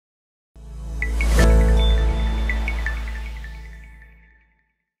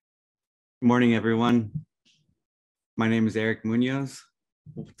Good morning, everyone. My name is Eric Munoz.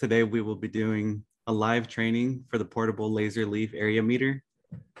 Today, we will be doing a live training for the portable laser leaf area meter.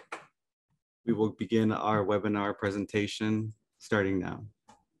 We will begin our webinar presentation starting now.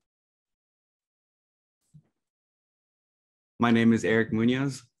 My name is Eric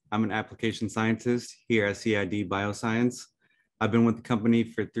Munoz. I'm an application scientist here at CID Bioscience. I've been with the company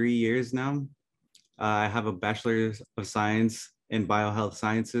for 3 years now. I have a bachelor's of science in biohealth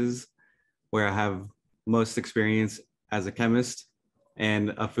sciences, where I have most experience as a chemist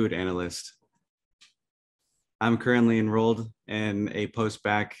and a food analyst. I'm currently enrolled in a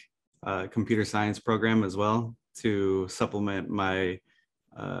post-bac computer science program as well to supplement my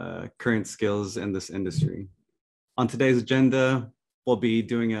current skills in this industry. On today's agenda, we'll be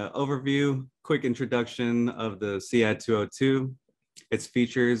doing an overview, quick introduction of the CID-202, its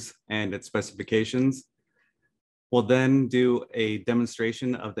features and its specifications. We'll then do a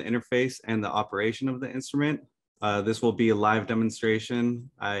demonstration of the interface and the operation of the instrument. This will be a live demonstration.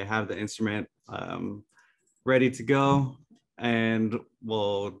 I have the instrument ready to go, and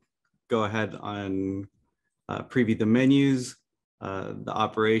we'll go ahead and preview the menus, the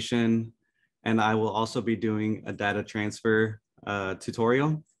operation, and I will also be doing a data transfer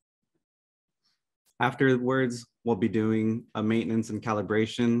tutorial. Afterwards, we'll be doing a maintenance and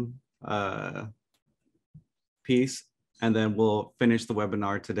calibration piece, and then we'll finish the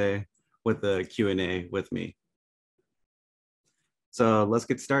webinar today with a Q&A with me. So let's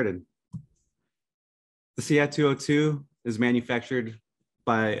get started. The CID-202 is manufactured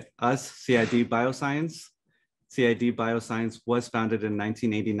by us, CID Bioscience. CID Bioscience was founded in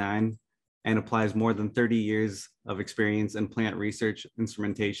 1989 and applies more than 30 years of experience in plant research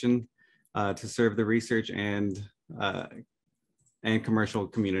instrumentation to serve the research and commercial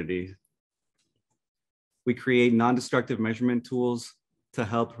community. We create non-destructive measurement tools to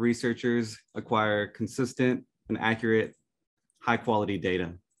help researchers acquire consistent and accurate, high-quality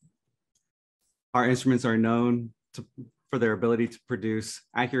data. Our instruments are known for their ability to produce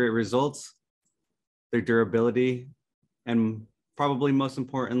accurate results, their durability, and probably most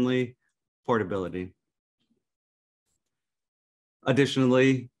importantly, portability.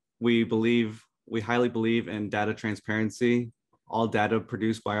 Additionally, we highly believe in data transparency. All data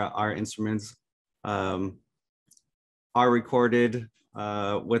produced by our instruments are recorded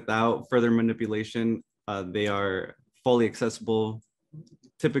without further manipulation. They are fully accessible,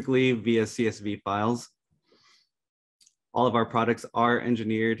 typically via CSV files. All of our products are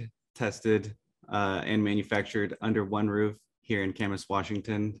engineered, tested, and manufactured under one roof here in Camas,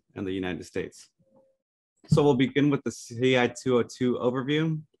 Washington, and the United States. So we'll begin with the CID-202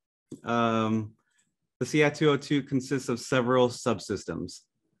 overview. The CID-202 consists of several subsystems.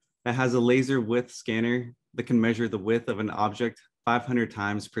 It has a laser width scanner that can measure the width of an object 500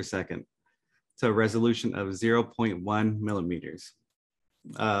 times per second to a resolution of 0.1 millimeters.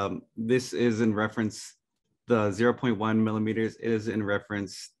 This is in reference, the 0.1 millimeters is in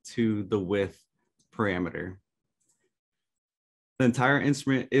reference to the width parameter. The entire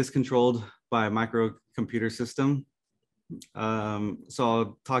instrument is controlled by a microcomputer system. So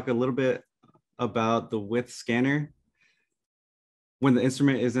I'll talk a little bit about the width scanner. When the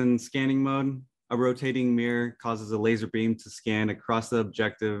instrument is in scanning mode, a rotating mirror causes a laser beam to scan across the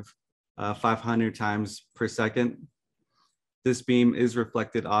objective 500 times per second. This beam is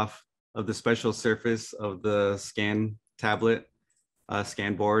reflected off of the special surface of the scan tablet,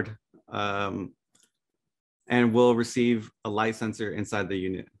 scan board, and will receive a light sensor inside the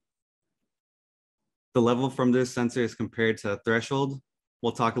unit. The level from this sensor is compared to a threshold.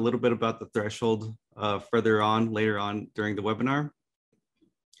 We'll talk a little bit about the threshold later on during the webinar.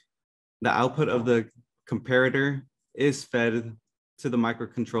 The output of the comparator is fed to the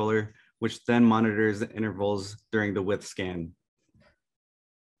microcontroller, which then monitors the intervals during the width scan.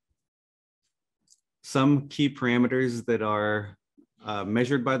 Some key parameters that are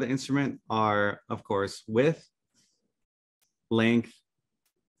measured by the instrument are, of course, width, length,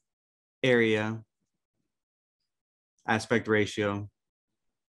 area, aspect ratio,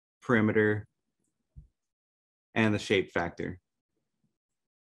 perimeter, and the shape factor.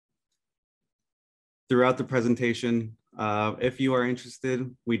 Throughout the presentation, if you are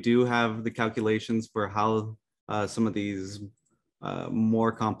interested, we do have the calculations for how some of these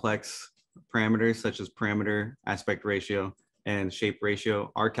more complex parameters, such as perimeter, aspect ratio, and shape ratio,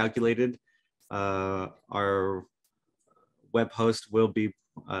 are calculated. Our web host will be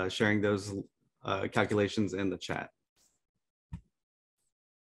sharing those calculations in the chat.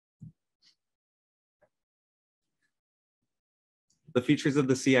 The features of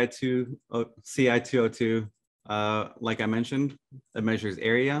the CID-202, like I mentioned, it measures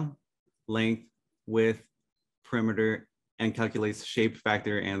area, length, width, perimeter, and calculates shape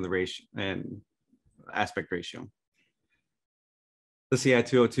factor and the ratio and aspect ratio. The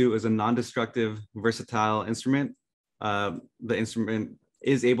CI-202 is a non-destructive, versatile instrument. The instrument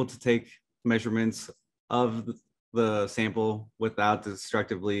is able to take measurements of the sample without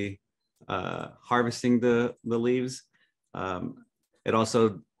destructively harvesting the leaves. It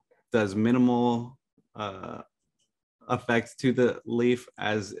also does minimal effect to the leaf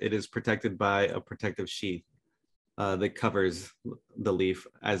as it is protected by a protective sheath that covers the leaf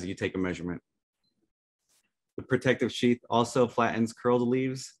as you take a measurement. The protective sheath also flattens curled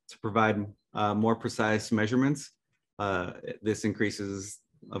leaves to provide more precise measurements. This increases,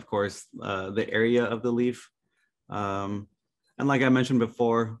 of course, the area of the leaf. And like I mentioned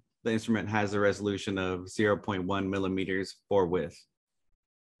before, the instrument has a resolution of 0.1 millimeters for width.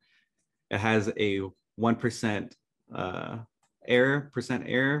 It has a 1% error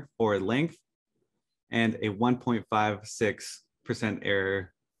for length and a 1.56%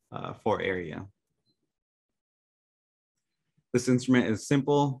 error for area. This instrument is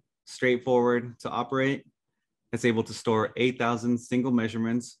simple, straightforward to operate. It's able to store 8,000 single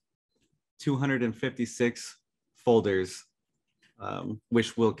measurements, 256 folders,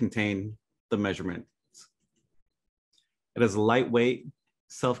 which will contain the measurements. It is a lightweight,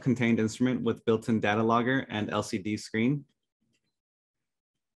 self-contained instrument with built-in data logger and LCD screen.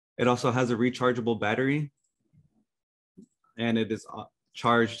 It also has a rechargeable battery, and it is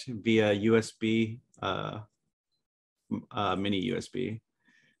charged via USB, mini USB.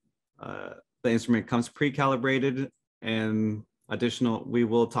 The instrument comes pre-calibrated, and we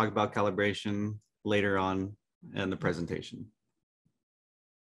will talk about calibration later on in the presentation.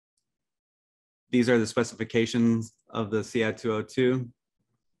 These are the specifications of the CI-202.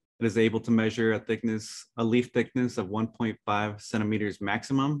 It is able to measure a leaf thickness of 1.5 centimeters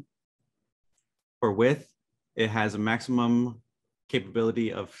maximum. For width, it has a maximum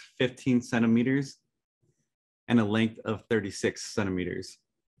capability of 15 centimeters and a length of 36 centimeters.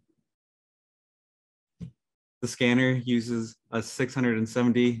 The scanner uses a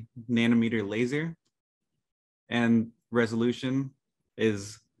 670 nanometer laser, and resolution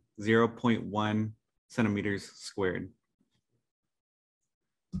is 0.1 centimeters squared.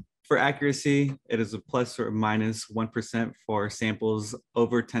 For accuracy, it is a plus or minus 1% for samples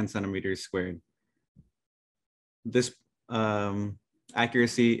over 10 centimeters squared. This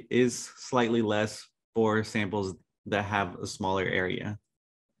accuracy is slightly less for samples that have a smaller area.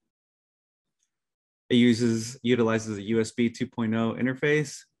 It utilizes a USB 2.0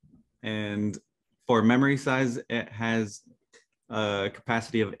 interface, and for memory size, it has a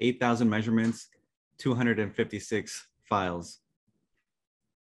capacity of 8,000 measurements, 256 files.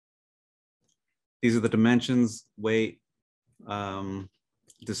 These are the dimensions, weight,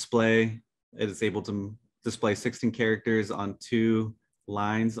 display. It is able to display 16 characters on 2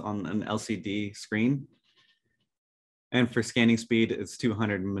 lines on an LCD screen. And for scanning speed, it's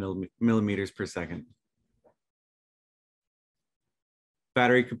 200 millimeters per second.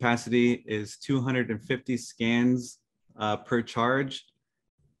 Battery capacity is 250 scans per charge.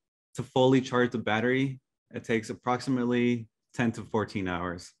 To fully charge the battery, it takes approximately 10 to 14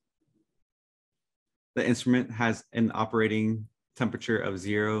 hours. The instrument has an operating temperature of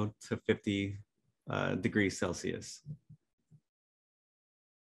 0 to 50 degrees Celsius.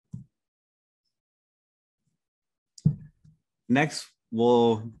 Next,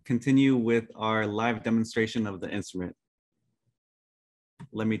 we'll continue with our live demonstration of the instrument.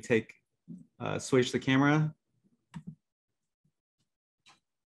 Let me switch the camera.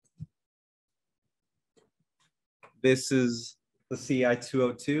 This is the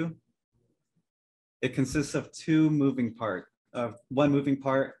CI-202. It consists of one moving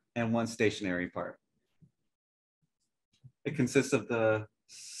part and one stationary part. It consists of the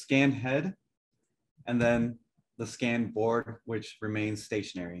scan head and then the scan board, which remains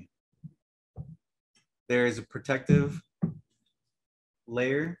stationary. There is a protective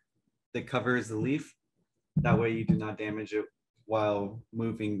layer that covers the leaf. That way you do not damage it while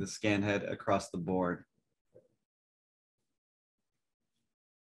moving the scan head across the board.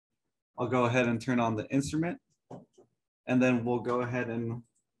 I'll go ahead and turn on the instrument, and then we'll go ahead and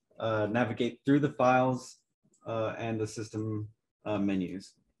navigate through the files and the system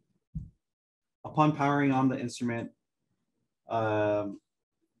menus. Upon powering on the instrument, it'll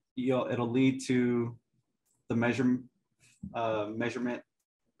lead to the measurement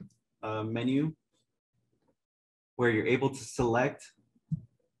menu, where you're able to select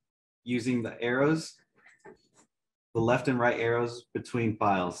using the arrows, the left and right arrows between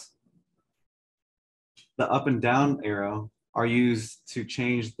files. The up and down arrow are used to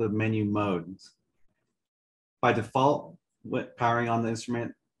change the menu modes. By default, powering on the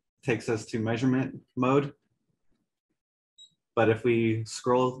instrument takes us to measurement mode. But if we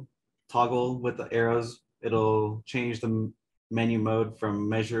toggle with the arrows, it'll change the menu mode from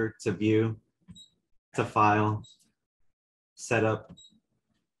measure to view to file, setup,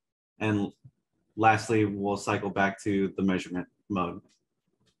 and lastly, we'll cycle back to the measurement mode.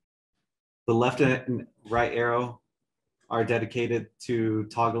 The left and right arrow are dedicated to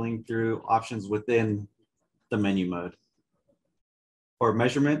toggling through options within the menu mode. For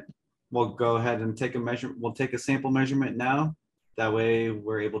measurement, we'll go ahead and take a sample measurement now. That way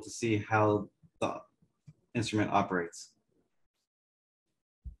we're able to see how the instrument operates.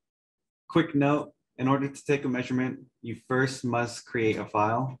 Quick note, in order to take a measurement, you first must create a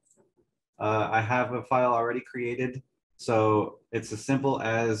file. I have a file already created, so it's as simple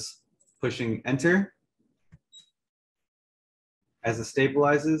as pushing enter. As it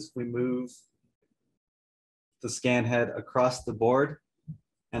stabilizes, we move the scan head across the board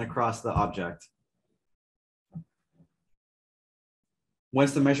and across the object.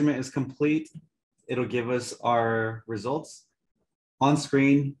 Once the measurement is complete, it'll give us our results. On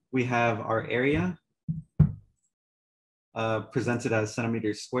screen, we have our area presented as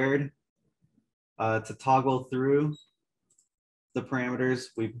centimeters squared. To toggle through the parameters,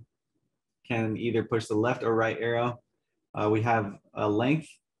 we can either push the left or right arrow. We have a length,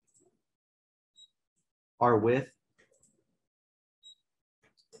 our width,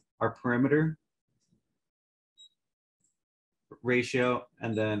 our perimeter, ratio,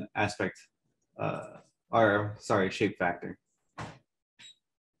 and then aspect, shape factor.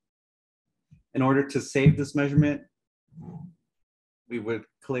 In order to save this measurement, we would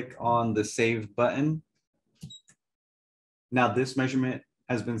click on the save button. Now this measurement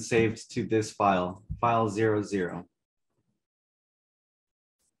has been saved to this file 00.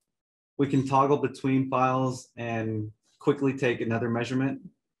 We can toggle between files and quickly take another measurement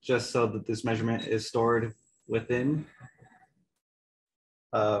just so that this measurement is stored within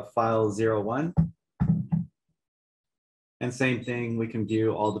file 01. And same thing, we can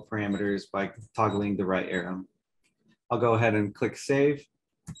view all the parameters by toggling the right arrow. I'll go ahead and click save.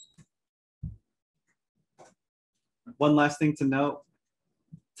 One last thing to note,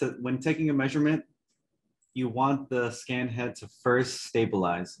 when taking a measurement, you want the scan head to first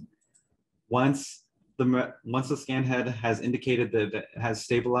stabilize. Once the scan head has indicated that it has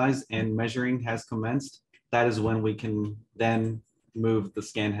stabilized and measuring has commenced, that is when we can then move the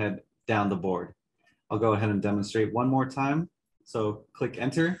scan head down the board. I'll go ahead and demonstrate one more time. So click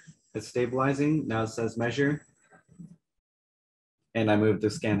enter, it's stabilizing. Now it says measure. And I move the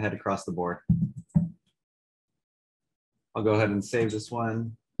scan head across the board. I'll go ahead and save this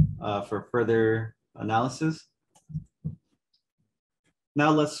one for further analysis.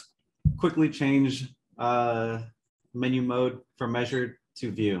 Now let's quickly change menu mode from measured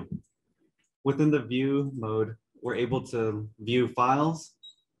to view. Within the view mode, we're able to view files,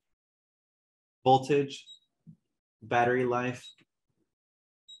 voltage, battery life,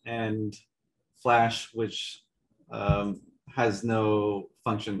 and flash, which has no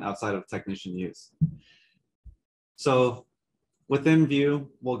function outside of technician use. So within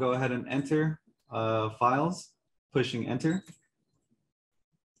view, we'll go ahead and enter files, pushing enter.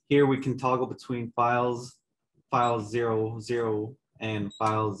 Here we can toggle between files 00 and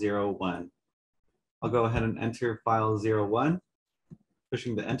file 01. I'll go ahead and enter file 01,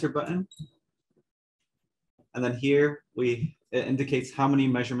 pushing the enter button. And then here it indicates how many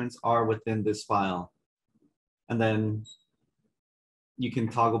measurements are within this file. And then you can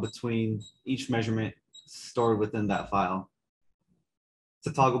toggle between each measurement stored within that file.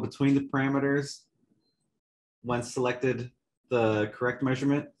 To toggle between the parameters, once selected the correct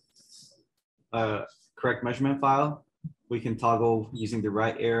measurement file, we can toggle using the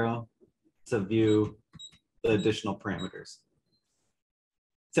right arrow to view the additional parameters.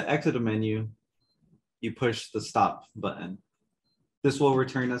 To exit a menu, you push the stop button. This will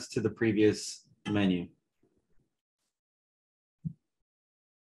return us to the previous menu.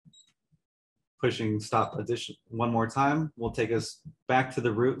 Pushing stop one more time will take us back to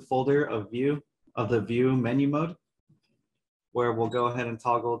the root folder of the view menu mode, where we'll go ahead and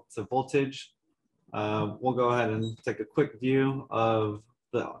toggle to voltage. We'll go ahead and take a quick view of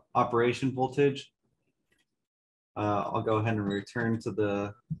the operation voltage. I'll go ahead and return to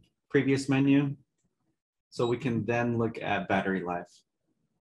the previous menu so we can then look at battery life.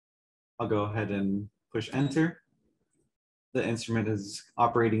 I'll go ahead and push enter. The instrument is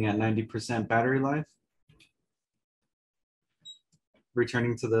operating at 90% battery life.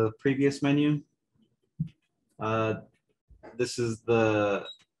 Returning to the previous menu.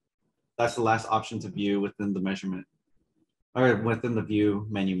 that's the last option to view within the measurement or within the view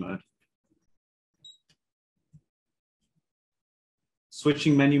menu mode.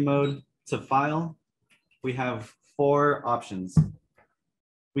 Switching menu mode to file, we have 4 options.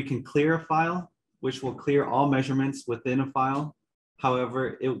 We can clear a file, which will clear all measurements within a file.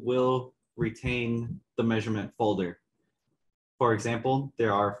 However, it will retain the measurement folder. For example,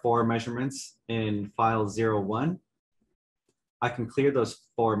 there are 4 measurements in file 01. I can clear those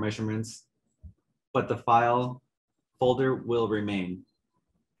 4 measurements, but the file folder will remain.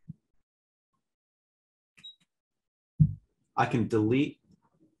 I can delete.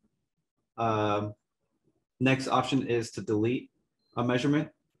 Next option is to delete a measurement.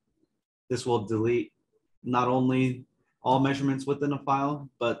 This will delete not only all measurements within a file,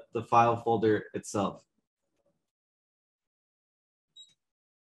 but the file folder itself.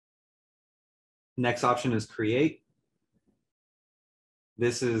 Next option is create.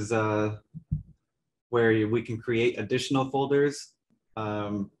 This is where we can create additional folders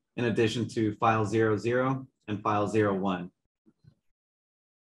in addition to file 00 and file 01.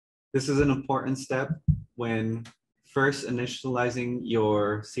 This is an important step when first initializing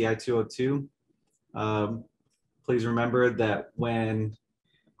your CI202. Please remember that when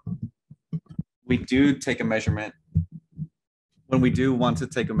we do take a measurement, when we do want to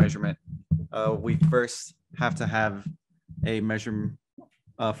take a measurement, we first have to have a measurement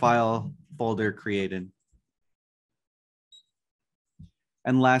file folder created.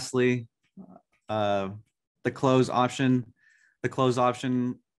 And lastly, the close option. The close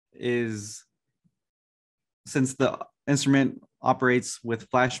option is, since the instrument operates with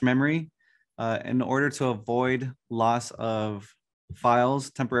flash memory, in order to avoid loss of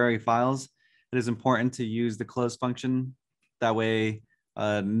files, temporary files, it is important to use the close function. That way,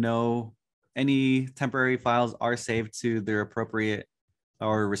 any temporary files are saved to their appropriate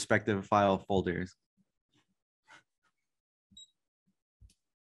or respective file folders.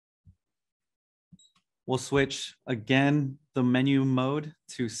 We'll switch again the menu mode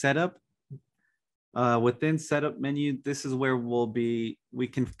to setup. Within setup menu, this is where we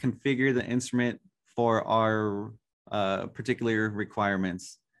can configure the instrument for our particular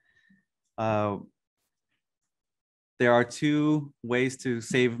requirements. There are 2 ways to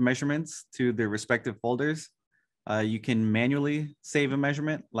save measurements to their respective folders. You can manually save a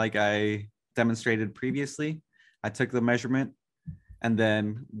measurement like I demonstrated previously. I took the measurement, and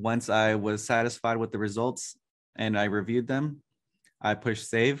then once I was satisfied with the results and I reviewed them, I pushed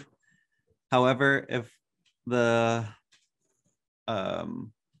save. However, if the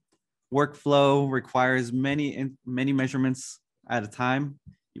workflow requires many measurements at a time,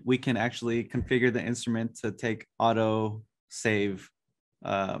 we can actually configure the instrument to take auto save,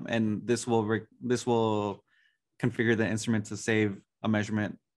 and this will configure the instrument to save a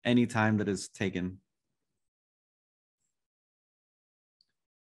measurement anytime that is taken.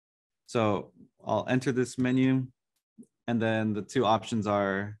 So I'll enter this menu, and then the 2 options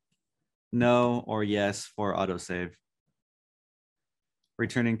are no or yes for autosave.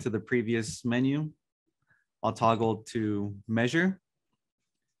 Returning to the previous menu, I'll toggle to measure.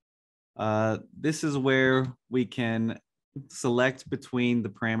 This is where we can select between the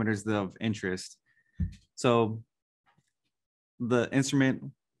parameters of interest. So the instrument,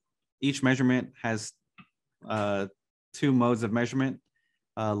 each measurement has 2 modes of measurement,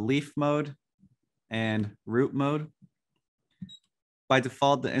 leaf mode and root mode. By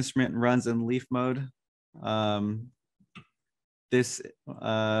default, the instrument runs in leaf mode. This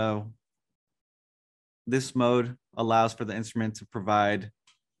mode allows for the instrument to provide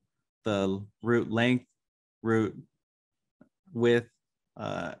the root length, root width,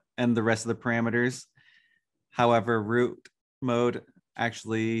 and the rest of the parameters. However, root mode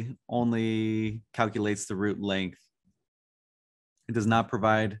actually only calculates the root length. It does not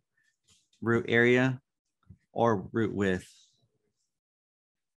provide root area or root width.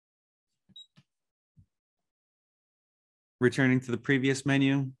 Returning to the previous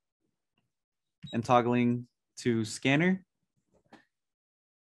menu and toggling to scanner.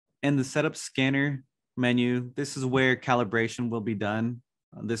 In the setup scanner menu, this is where calibration will be done.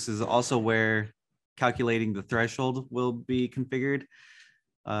 This is also where calculating the threshold will be configured.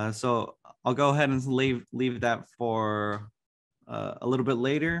 So I'll go ahead and leave that for a little bit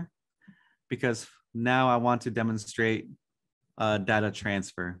later, because now I want to demonstrate data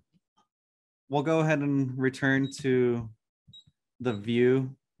transfer. We'll go ahead and return to the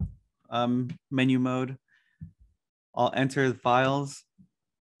view menu mode. I'll enter the files,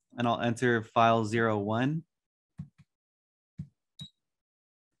 and I'll enter file 01.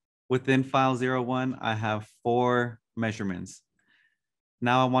 Within file 01, I have 4 measurements.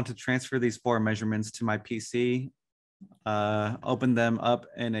 Now I want to transfer these 4 measurements to my PC, open them up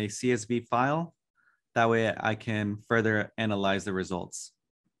in a CSV file. That way I can further analyze the results.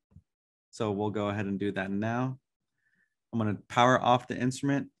 So we'll go ahead and do that now. I'm going to power off the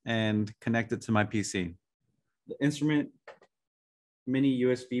instrument and connect it to my PC. The instrument mini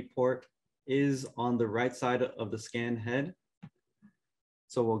USB port is on the right side of the scan head.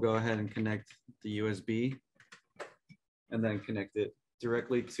 So we'll go ahead and connect the USB and then connect it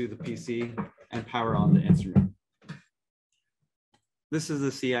directly to the PC and power on the instrument. This is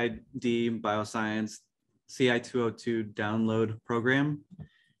the CID Bioscience CI202 download program.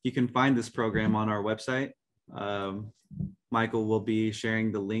 You can find this program on our website. Michael will be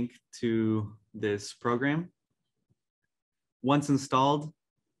sharing the link to this program. Once installed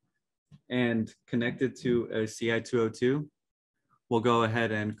and connected to a CI202, we'll go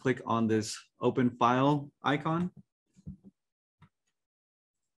ahead and click on this open file icon,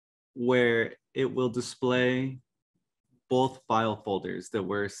 where it will display both file folders that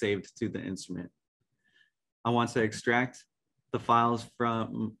were saved to the instrument. I want to extract the files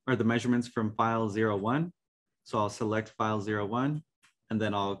from, or the measurements from file 01. So I'll select file 01 and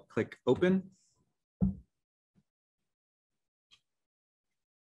then I'll click open.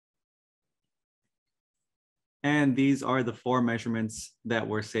 And these are the 4 measurements that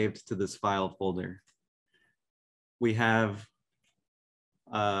were saved to this file folder. We have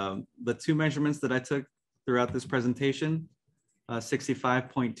the 2 measurements that I took throughout this presentation,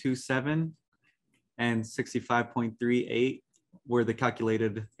 65.27 and 65.38 were the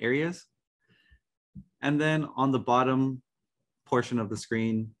calculated areas. And then on the bottom portion of the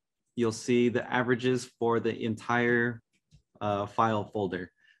screen, you'll see the averages for the entire file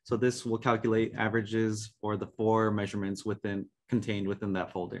folder. So this will calculate averages for the 4 measurements contained within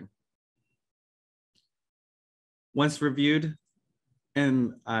that folder. Once reviewed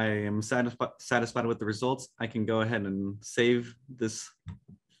and I am satisfied with the results, I can go ahead and save this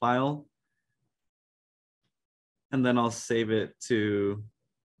file. And then I'll save it to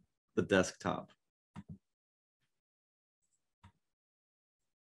the desktop.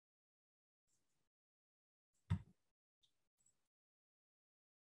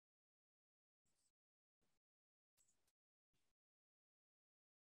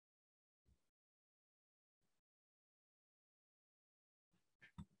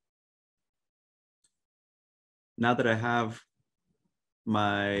 Now that I have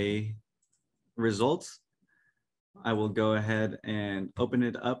my results, I will go ahead and open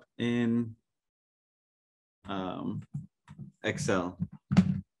it up in Excel.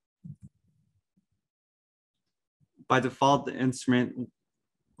 By default, the instrument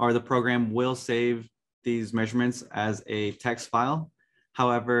or the program will save these measurements as a text file.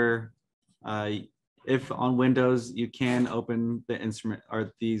 However, if on Windows, you can open the instrument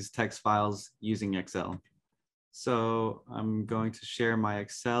or these text files using Excel. So I'm going to share my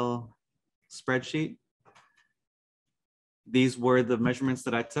Excel spreadsheet. These were the measurements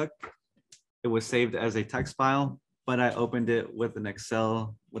that I took. It was saved as a text file, but I opened it with the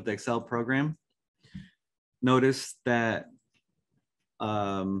Excel program. Notice that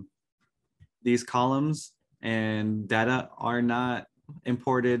these columns and data are not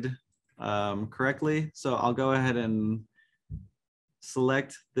imported correctly. So I'll go ahead and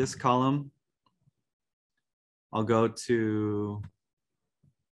select this column. I'll go to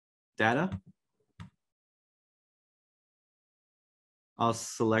data. I'll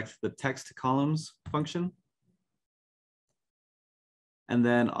select the text columns function. And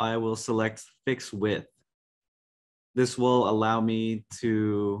then I will select fix width. This will allow me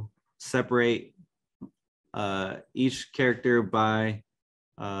to separate each character by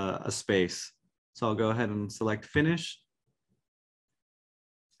a space. So I'll go ahead and select finish.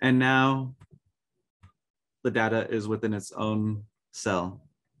 And now the data is within its own cell.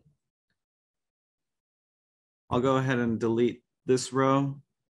 I'll go ahead and delete this row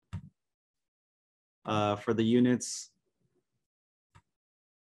for the units,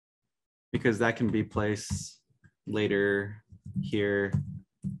 because that can be placed later here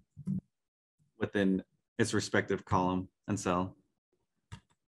within its respective column and cell.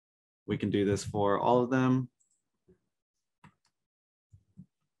 We can do this for all of them.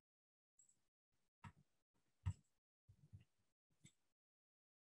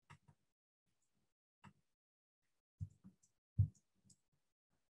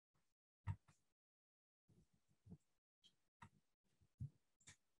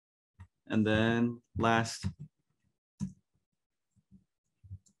 And then last,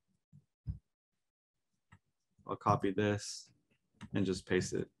 I'll copy this and just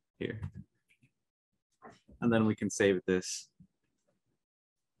paste it here. and then we can save this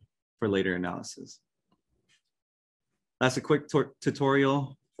for later analysis. That's a quick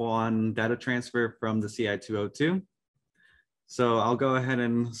tutorial on data transfer from the CID 202. So I'll go ahead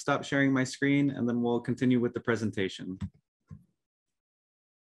and stop sharing my screen, and then we'll continue with the presentation.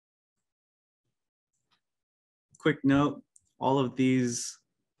 Quick note, all of these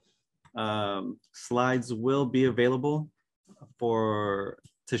slides will be available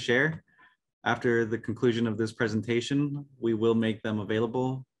to share. After the conclusion of this presentation, we will make them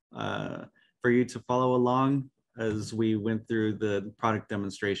available for you to follow along as we went through the product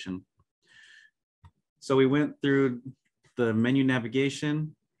demonstration. So we went through the menu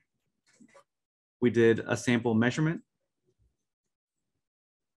navigation. We did a sample measurement.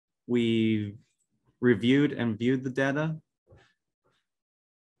 We reviewed and viewed the data.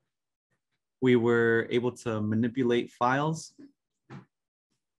 We were able to manipulate files.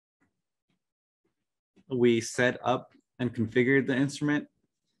 We set up and configured the instrument.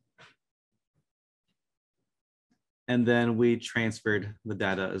 And then we transferred the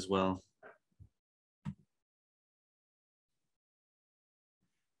data as well.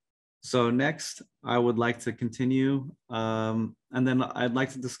 So next, I would like to continue, and then I'd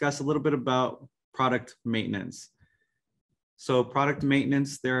like to discuss a little bit about product maintenance. So product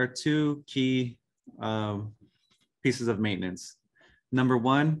maintenance, there are two key pieces of maintenance. Number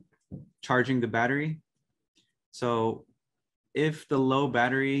one, charging the battery. So if the low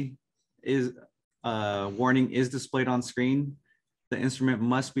battery warning is displayed on screen, the instrument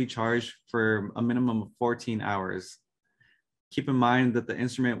must be charged for a minimum of 14 hours. Keep in mind that the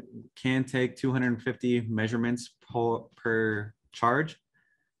instrument can take 250 measurements per charge.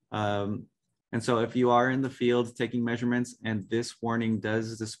 And so if you are in the field taking measurements and this warning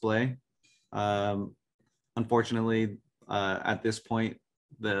does display, unfortunately, at this point,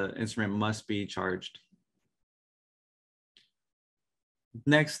 the instrument must be charged.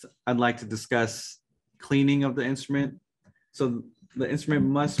 Next, I'd like to discuss cleaning of the instrument. So the instrument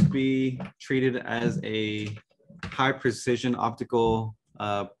must be treated as a high precision optical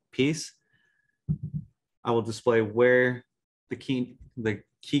piece. I will display where the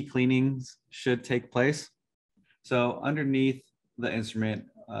key cleanings should take place. So underneath the instrument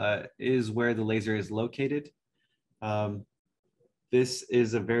is where the laser is located. This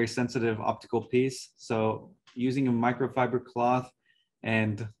is a very sensitive optical piece. So using a microfiber cloth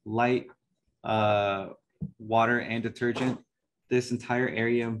and light water and detergent, this entire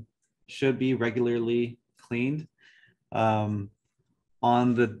area should be regularly cleaned. On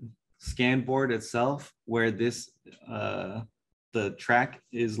the scan board itself, where this the track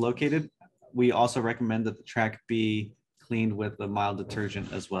is located, we also recommend that the track be cleaned with a mild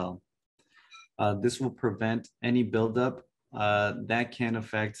detergent as well. This will prevent any buildup that can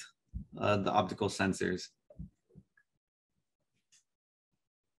affect the optical sensors.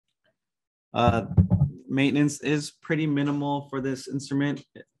 Maintenance is pretty minimal for this instrument.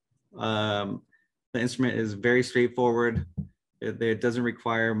 The instrument is very straightforward. It doesn't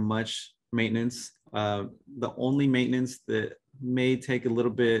require much maintenance. The only maintenance that may take a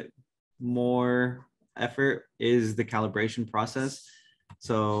little bit more effort is the calibration process.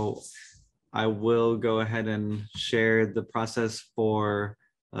 So I will go ahead and share the process for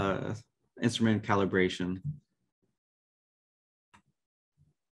instrument calibration.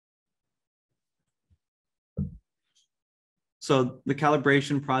 So the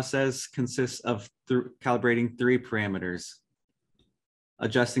calibration process consists of calibrating three parameters: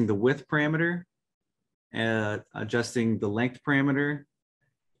 adjusting the width parameter, adjusting the length parameter,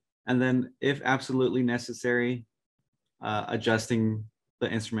 and then if absolutely necessary, adjusting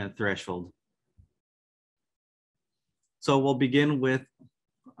the instrument threshold. So we'll begin with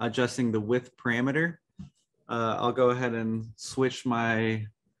adjusting the width parameter. I'll go ahead and switch my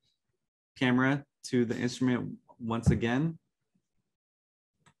camera to the instrument once again.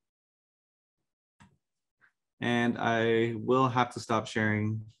 And I will have to stop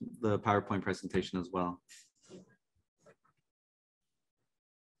sharing the PowerPoint presentation as well.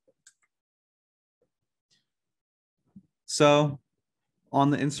 So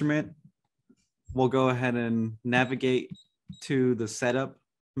on the instrument, we'll go ahead and navigate to the setup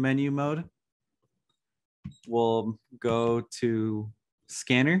menu mode. We'll go to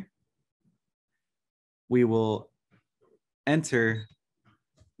scanner. We will enter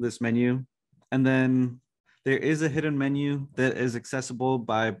this menu, and then there is a hidden menu that is accessible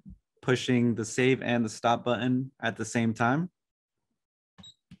by pushing the save and the stop button at the same time.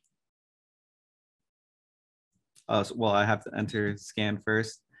 Well, I have to enter scan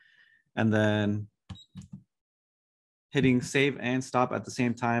first, and then hitting save and stop at the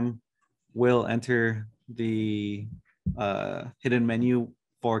same time will enter the hidden menu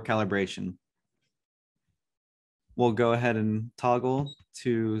for calibration. We'll go ahead and toggle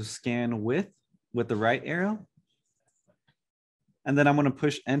to scan with the right arrow. And then I'm going to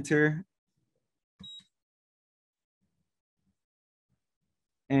push enter.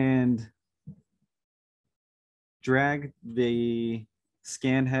 And drag the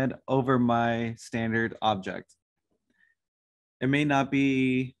scan head over my standard object. It may not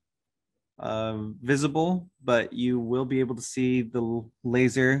be visible, but you will be able to see the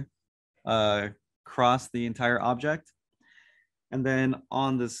laser cross the entire object. And then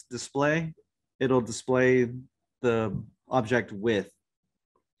on this display, it'll display the object width.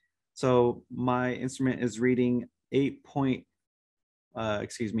 So my instrument is reading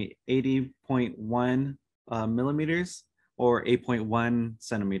 80.1 millimeters or 8.1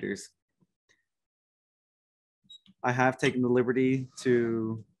 centimeters. I have taken the liberty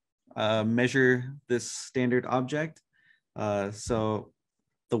to measure this standard object. So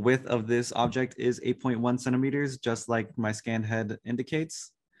the width of this object is 8.1 centimeters, just like my scan head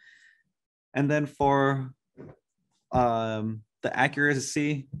indicates. And then for the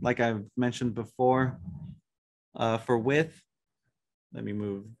accuracy, like I've mentioned before, for width, let me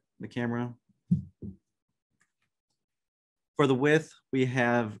move the camera. For the width, we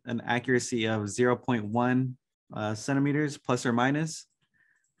have an accuracy of 0.1 centimeters plus or minus.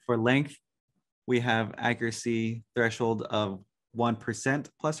 For length, we have accuracy threshold of 1%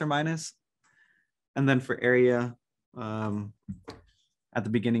 plus or minus. And then for area, at the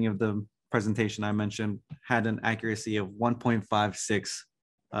beginning of the presentation I mentioned, had an accuracy of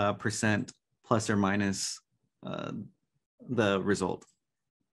 1.56% plus or minus the result.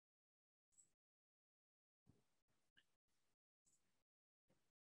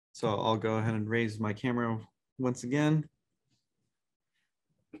 So I'll go ahead and raise my camera once again.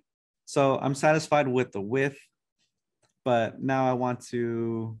 So I'm satisfied with the width, but now I want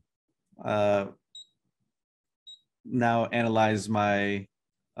to now analyze my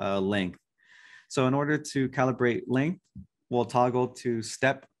length. So in order to calibrate length, we'll toggle to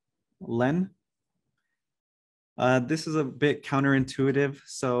step len. This is a bit counterintuitive.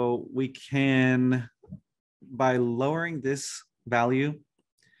 So we can, by lowering this value,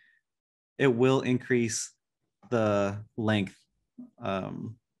 it will increase the length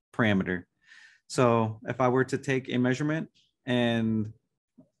parameter. So if I were to take a measurement and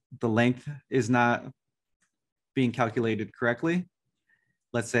the length is not being calculated correctly,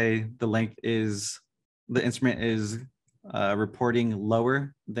 let's say the instrument is reporting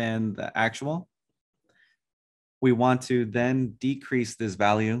lower than the actual, we want to then decrease this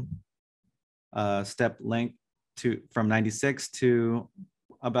value, step length from 96 to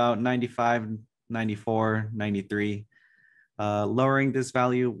about 95, 94, 93. Lowering this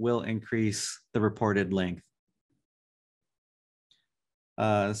value will increase the reported length.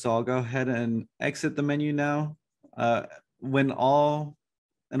 So I'll go ahead and exit the menu now. In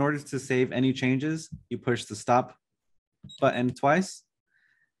order to save any changes, you push the stop button twice,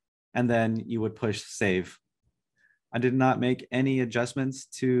 and then you would push save. I did not make any adjustments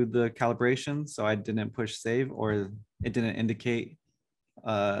to the calibration, so I didn't push save, or it didn't indicate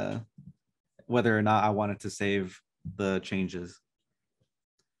whether or not I wanted to save the changes.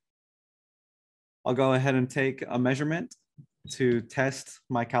 I'll go ahead and take a measurement to test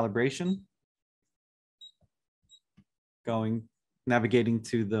my calibration. Navigating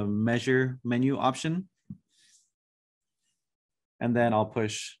to the measure menu option. And then I'll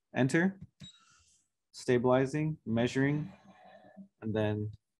push enter, stabilizing, measuring, and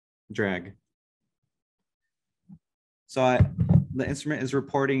then drag. So the instrument is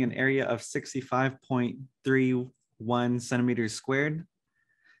reporting an area of 65.31 centimeters squared.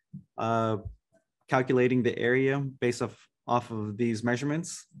 Calculating the area based off of these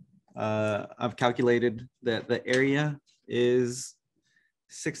measurements, I've calculated that the area is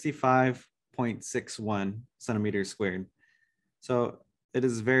 65.61 centimeters squared. So it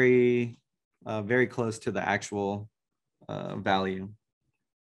is very, very close to the actual value.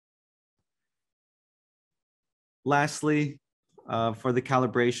 Lastly, for the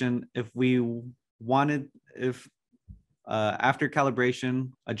calibration, after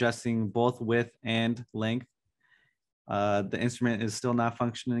calibration, adjusting both width and length, the instrument is still not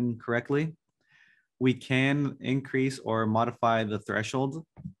functioning correctly, we can increase or modify the threshold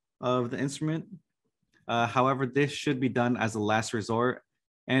of the instrument. However, this should be done as a last resort,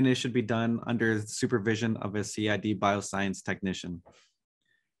 and it should be done under the supervision of a CID bioscience technician.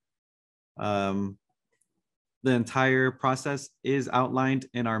 The entire process is outlined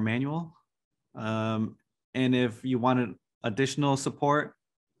in our manual. And if you wanted additional support,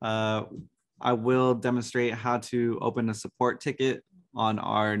 I will demonstrate how to open a support ticket on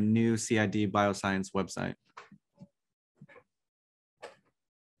our new CID Bioscience website.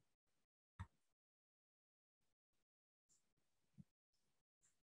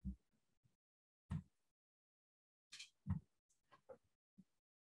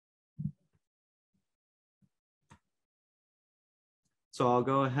 So I'll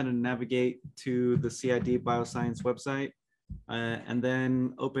go ahead and navigate to the CID Bioscience website and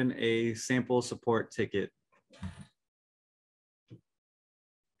then open a sample support ticket.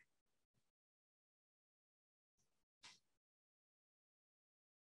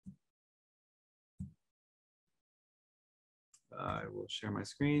 I will share my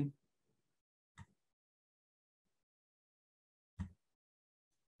screen.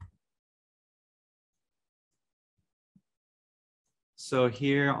 So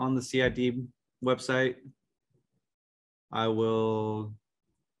here on the CID website, I will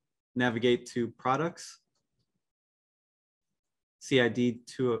navigate to products,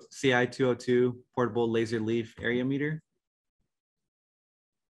 CI202 portable laser leaf area meter.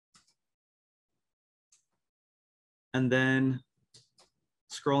 And then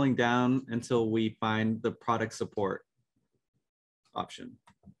scrolling down until we find the product support option.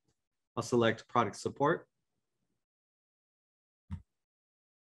 I'll select product support.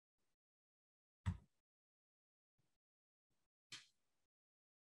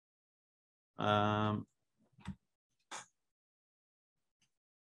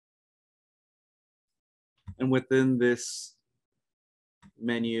 And within this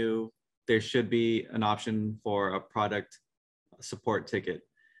menu, there should be an option for a product support ticket.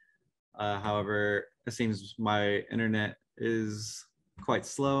 However, it seems my internet is quite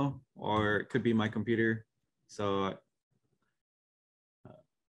slow, or it could be my computer. So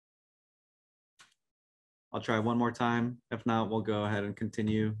I'll try one more time. If not, we'll go ahead and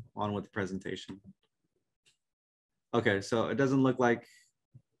continue on with the presentation. Okay, so it doesn't look like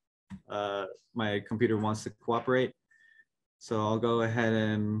my computer wants to cooperate. So I'll go ahead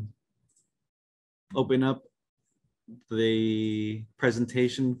and open up the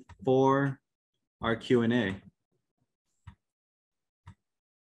presentation for our Q&A.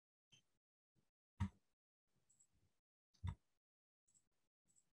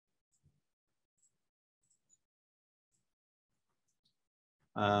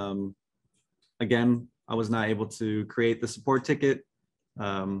 Again, I was not able to create the support ticket.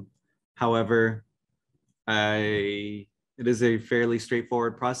 However, it is a fairly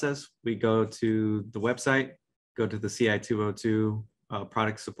straightforward process. We go to the website, go to the CI202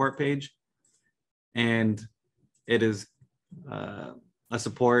 product support page, and it is a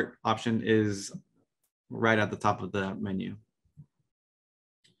support option is right at the top of the menu.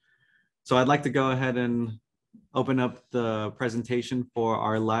 So I'd like to go ahead and open up the presentation for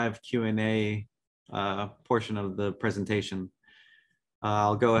our live Q&A portion of the presentation.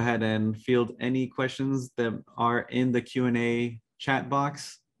 I'll go ahead and field any questions that are in the Q&A chat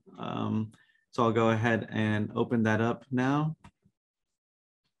box. So I'll go ahead and open that up now.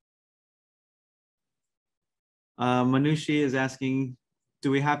 Manushi is asking, do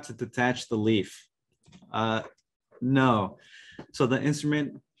we have to detach the leaf? No. So the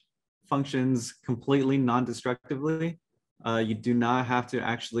instrument functions completely non-destructively. You do not have to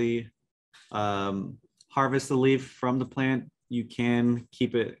actually harvest the leaf from the plant. You can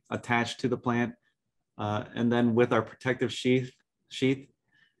keep it attached to the plant. And then with our protective sheath,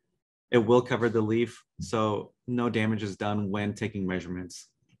 it will cover the leaf. So no damage is done when taking measurements.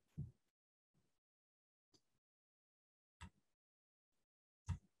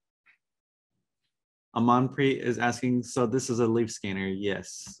 Amanpreet is asking, so this is a leaf scanner?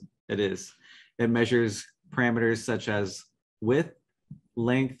 Yes, it is. It measures parameters such as width,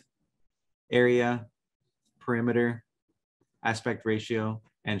 length, area, perimeter, aspect ratio,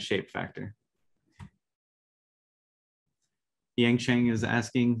 and shape factor. Yang Cheng is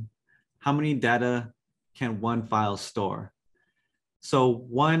asking, how many data can one file store? So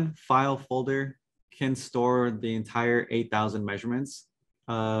one file folder can store the entire 8,000 measurements.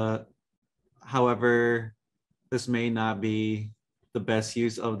 However, this may not be the best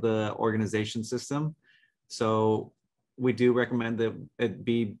use of the organization system. So we do recommend that it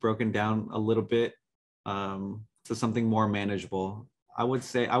be broken down a little bit to something more manageable. I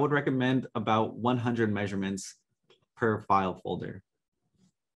would recommend about 100 measurements per file folder.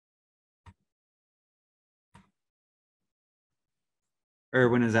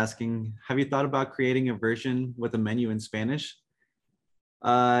 Erwin is asking, have you thought about creating a version with a menu in Spanish?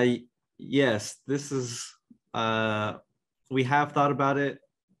 Yes, this is, we have thought about it.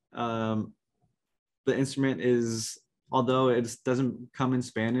 The instrument is although it doesn't come in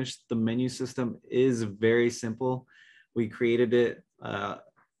Spanish, the menu system is very simple. We created it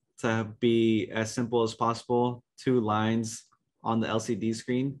to be as simple as possible, 2 lines on the LCD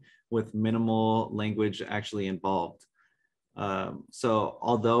screen with minimal language actually involved. So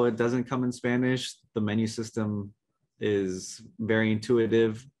although it doesn't come in Spanish, the menu system is very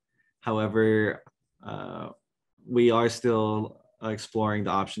intuitive. However, we are still exploring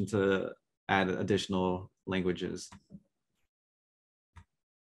the option to add additional languages.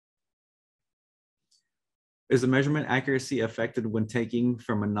 Is the measurement accuracy affected when taking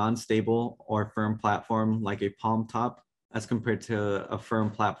from a non-stable or firm platform like a palm top as compared to a firm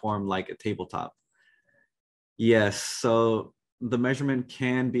platform like a tabletop? Yes, so the measurement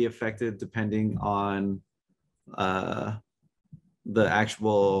can be affected depending on the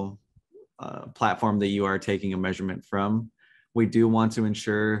actual platform that you are taking a measurement from. We do want to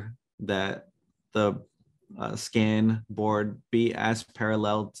ensure that the scan board be as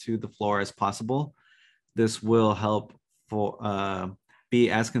parallel to the floor as possible. This will help for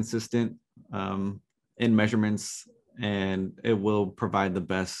be as consistent in measurements, and it will provide the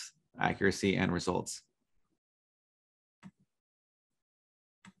best accuracy and results.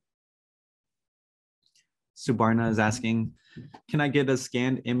 Subarna is asking, can I get a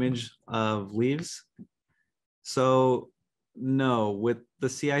scanned image of leaves? So no, with the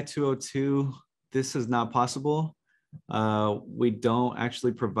CI202, this is not possible. We don't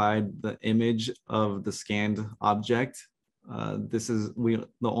actually provide the image of the scanned object. The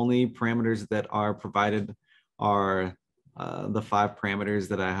only parameters that are provided are the 5 parameters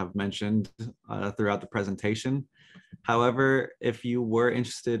that I have mentioned throughout the presentation. However, if you were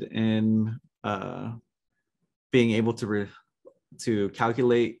interested in being able to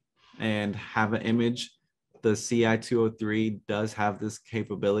calculate and have an image, the CI203 does have this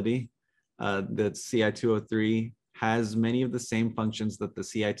capability. The CI203 has many of the same functions that the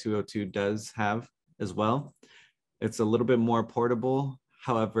CI202 does have as well. It's a little bit more portable.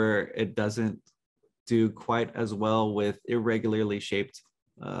 However, it doesn't do quite as well with irregularly shaped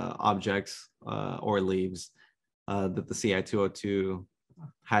objects or leaves that the CI202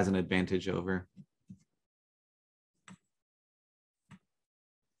 has an advantage over.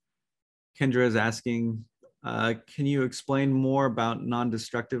 Kendra is asking, can you explain more about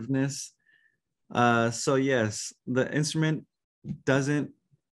non-destructiveness? So yes, the instrument doesn't,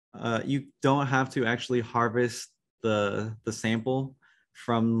 you don't have to actually harvest the sample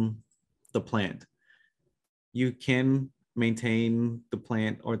from the plant. You can maintain the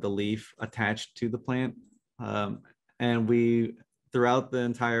plant or the leaf attached to the plant. And we, throughout the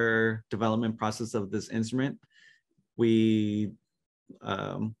entire development process of this instrument, we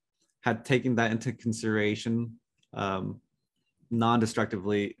had taken that into consideration, non-destructive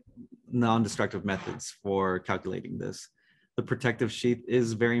methods for calculating this. The protective sheath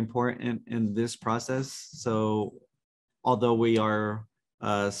is very important in this process. So although we are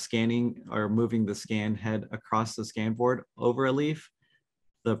scanning or moving the scan head across the scan board over a leaf,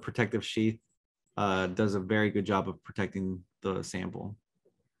 the protective sheath does a very good job of protecting the sample.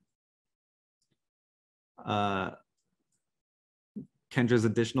 Kendra's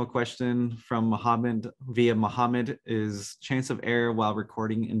additional question from Mohammed via Mohammed is chance of error while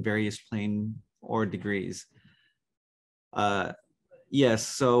recording in various plane or degrees. Yes,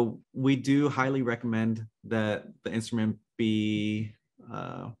 so we do highly recommend that the instrument be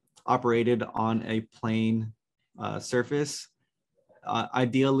operated on a plane surface,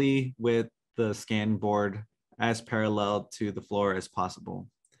 ideally with the scan board as parallel to the floor as possible.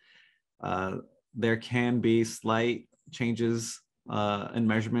 There can be slight changes in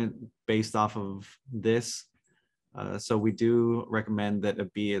measurement based off of this. So we do recommend that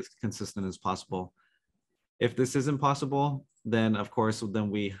it be as consistent as possible. If this isn't possible, then of course, then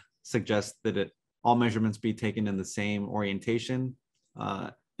we suggest that all measurements be taken in the same orientation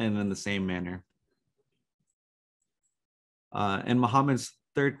and in the same manner. And Mohammed's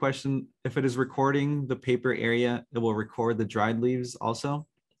third question, if it is recording the paper area, it will record the dried leaves also.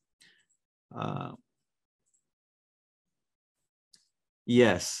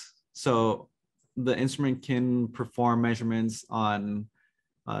 Yes, so the instrument can perform measurements on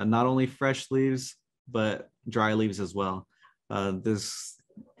not only fresh leaves, but dry leaves as well.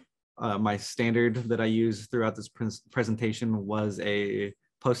 My standard that I use throughout this presentation was a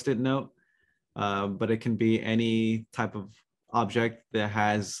Post-it note, but it can be any type of object that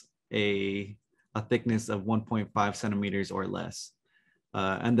has a thickness of 1.5 centimeters or less.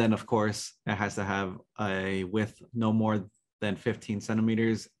 And then of course, it has to have a width no more than 15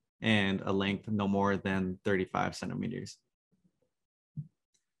 centimeters and a length no more than 35 centimeters.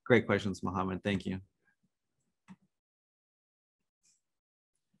 Great questions, Mohammed. Thank you.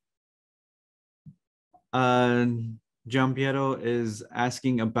 Uh, Giampiero is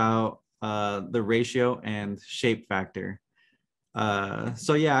asking about the ratio and shape factor.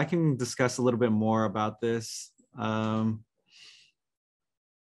 So yeah, I can discuss a little bit more about this.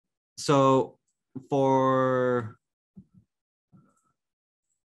 So for,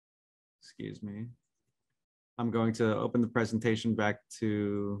 excuse me, I'm going to open the presentation back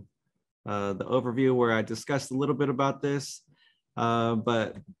to the overview where I discussed a little bit about this,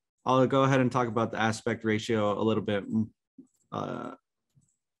 but I'll go ahead and talk about the aspect ratio a little bit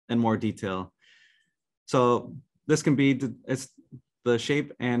in more detail. So this can be, it's the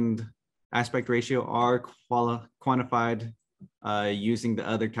shape and aspect ratio are quantified using the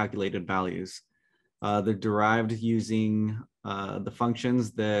other calculated values. They're derived using the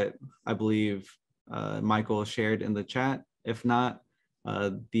functions that I believe Michael shared in the chat. If not,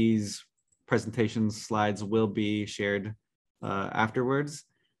 these presentation slides will be shared afterwards.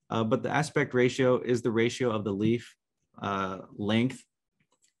 But the aspect ratio is the ratio of the leaf length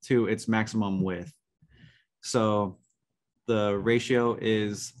to its maximum width. So the ratio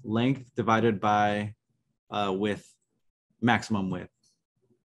is length divided by width, maximum width.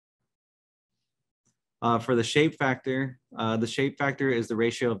 For the shape factor is the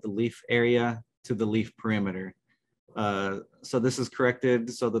ratio of the leaf area to the leaf perimeter. So this is corrected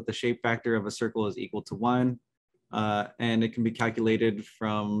so that the shape factor of a circle is equal to 1, and it can be calculated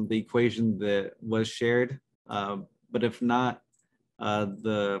from the equation that was shared. But if not,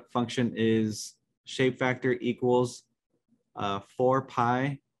 the function is shape factor equals 4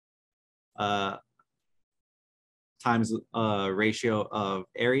 pi times ratio of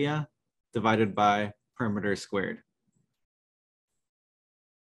area divided by perimeter squared.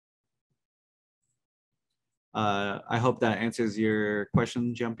 I hope that answers your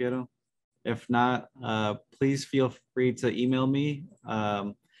question, Giampiero. If not, please feel free to email me.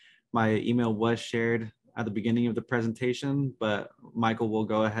 My email was shared at the beginning of the presentation, but Michael will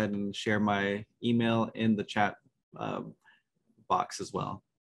go ahead and share my email in the chat box as well.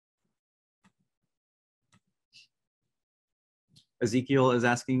 Ezekiel is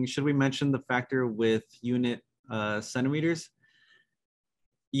asking, should we mention the factor with unit centimeters?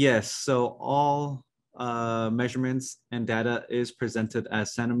 Yes, so all measurements and data is presented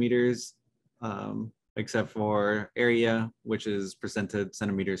as centimeters, except for area, which is presented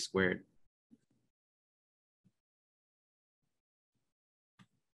centimeters squared.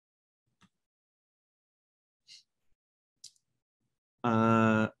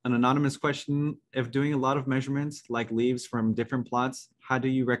 An anonymous question, if doing a lot of measurements like leaves from different plots, how do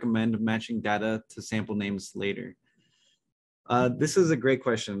you recommend matching data to sample names later? This is a great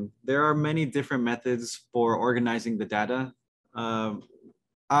question. There are many different methods for organizing the data.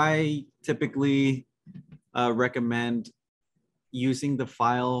 I typically recommend using the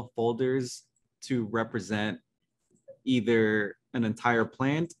file folders to represent either an entire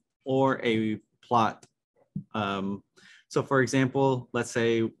plant or a plot. So for example, let's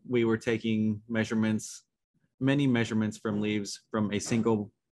say we were taking measurements, many measurements from leaves from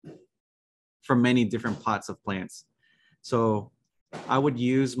many different plots of plants. So I would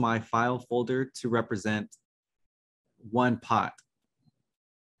use my file folder to represent one pot.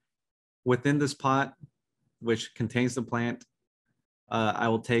 Within this pot, which contains the plant, I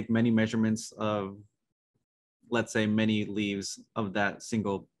will take many measurements of, let's say, many leaves of that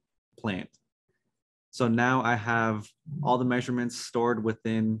single plant. So now I have all the measurements stored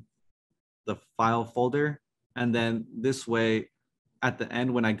within the file folder. And then this way, at the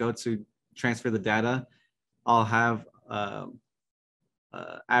end, when I go to transfer the data, I'll have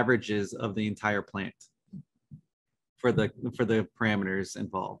averages of the entire plant for the parameters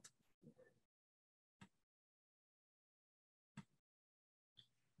involved.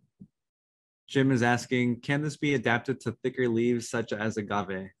 Jim is asking, can this be adapted to thicker leaves such as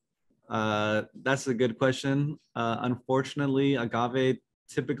agave? That's a good question. Unfortunately, agave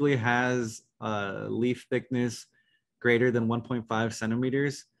typically has leaf thickness greater than 1.5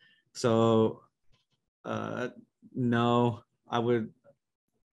 centimeters. So no,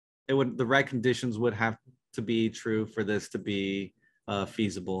 the right conditions would have to be true for this to be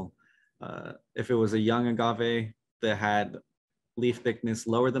feasible. If it was a young agave that had leaf thickness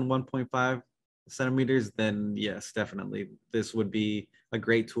lower than 1.5 centimeters, then yes, definitely. This would be a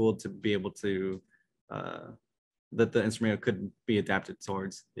great tool to be able to, that the instrument could be adapted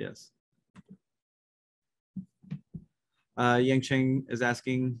towards, yes. Yang Cheng is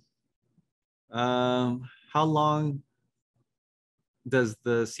asking, how long does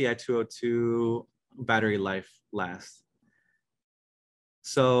the CI202 battery life last?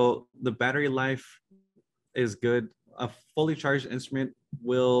 So the battery life is good a fully charged instrument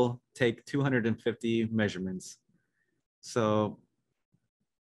will take 250 measurements. So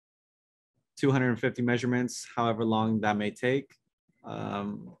 250 measurements, however long that may take.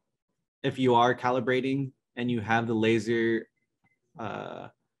 If you are calibrating and you have the laser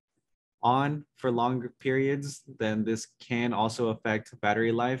on for longer periods, then this can also affect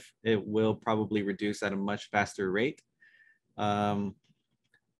battery life. It will probably reduce at a much faster rate. And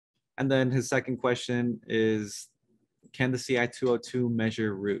then his second question is, can the CI202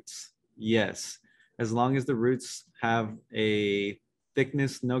 measure roots? Yes, as long as the roots have a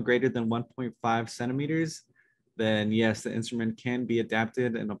thickness no greater than 1.5 centimeters, then yes, the instrument can be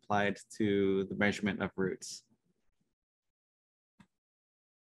adapted and applied to the measurement of roots.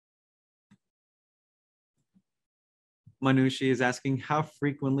 Manushi is asking, how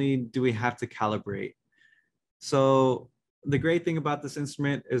frequently do we have to calibrate? So the great thing about this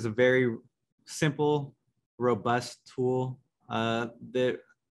instrument is a very simple, robust tool that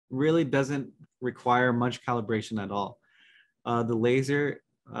really doesn't require much calibration at all. The laser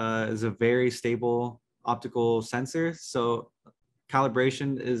is a very stable optical sensor, so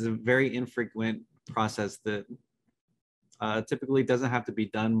calibration is a very infrequent process that typically doesn't have to be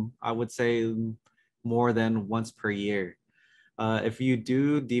done, I would say, more than once per year. If you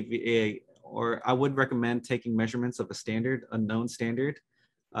do deviate, or I would recommend taking measurements of a known standard.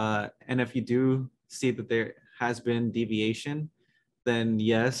 And if you do see that there has been deviation, then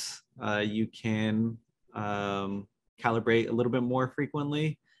yes, you can calibrate a little bit more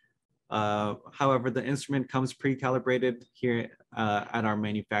frequently. However, the instrument comes pre-calibrated here at our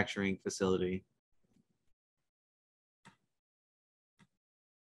manufacturing facility.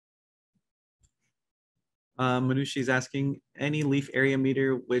 Manushi is asking, any leaf area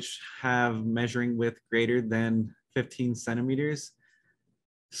meter which have measuring width greater than 15 centimeters?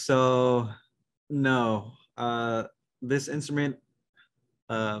 So no, this instrument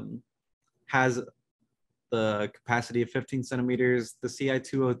has the capacity of 15 centimeters. The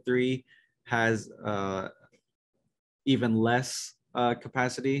CI203 has even less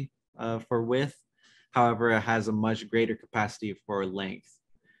capacity for width. However, it has a much greater capacity for length,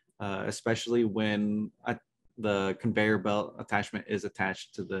 especially when the conveyor belt attachment is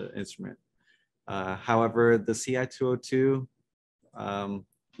attached to the instrument. However, the CI202,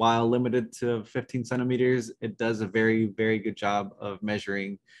 while limited to 15 centimeters, it does a very, very good job of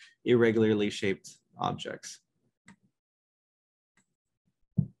measuring irregularly shaped objects.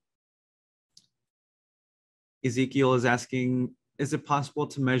 Ezekiel is asking, is it possible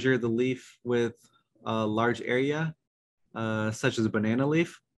to measure the leaf with a large area, such as a banana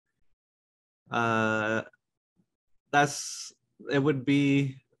leaf? It would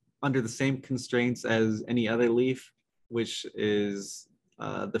be under the same constraints as any other leaf, which is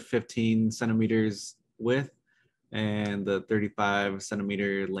the 15 centimeters width and the 35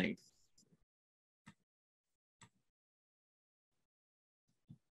 centimeter length.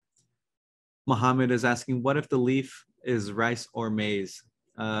 Mohammed is asking, what if the leaf is rice or maize?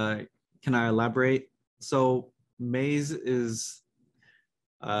 Can I elaborate? So maize is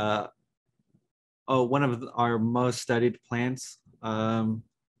one of our most studied plants. The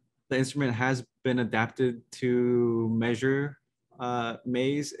instrument has been adapted to measure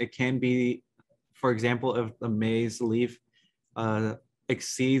maize. It can be, for example, if the maize leaf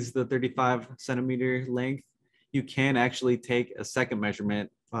exceeds the 35 centimeter length, you can actually take a second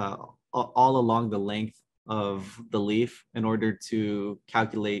measurement all along the length of the leaf in order to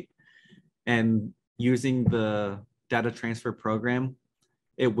calculate, and using the data transfer program,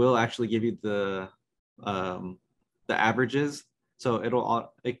 it will actually give you the averages. So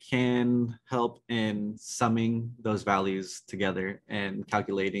it can help in summing those values together and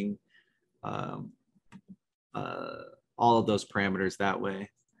calculating all of those parameters that way.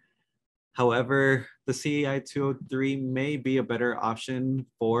 However, the CI203 may be a better option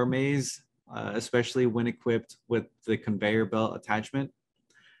for maize, especially when equipped with the conveyor belt attachment.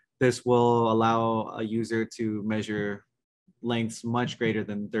 This will allow a user to measure lengths much greater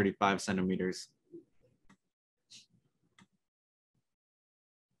than 35 centimeters.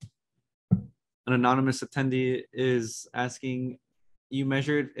 An anonymous attendee is asking, you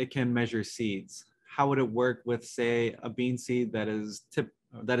mentioned it can measure seeds. How would it work with, say, a bean seed that is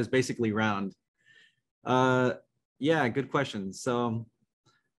basically round? Yeah, good question. So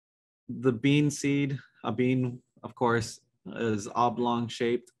the bean seed, a bean, of course, is oblong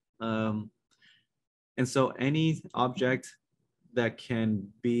shaped. And so any object that can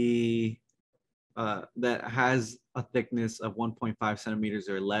be, that has a thickness of 1.5 centimeters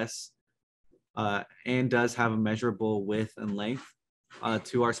or less, and does have a measurable width and length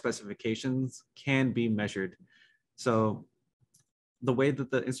to our specifications, can be measured. So the way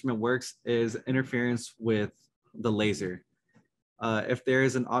that the instrument works is interference with the laser. If there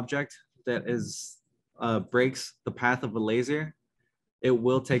is an object that breaks the path of a laser, it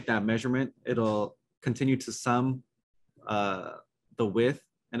will take that measurement. It'll continue to sum the width,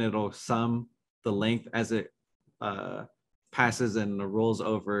 and it'll sum the length as it passes and rolls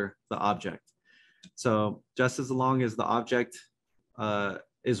over the object. So just as long as the object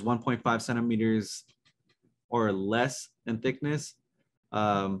is 1.5 centimeters or less in thickness,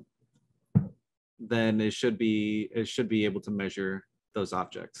 then it should be able to measure those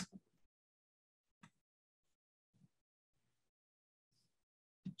objects.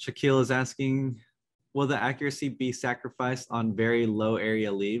 Shaquille is asking, will the accuracy be sacrificed on very low area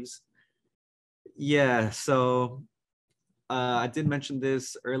leaves? Yeah, so I did mention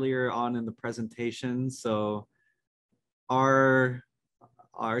this earlier on in the presentation. So our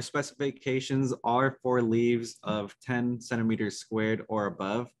specifications are for leaves of 10 centimeters squared or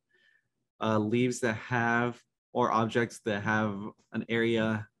above. Leaves that have, or objects that have an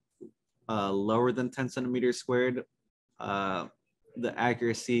area lower than 10 centimeters squared, the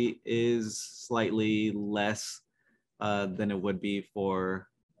accuracy is slightly less than it would be for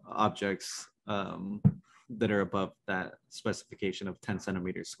objects that are above that specification of 10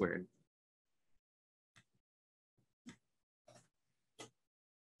 centimeters squared.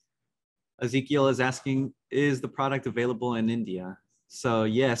 Ezekiel is asking, is the product available in India? So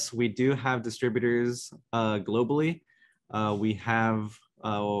yes, we do have distributors globally. We have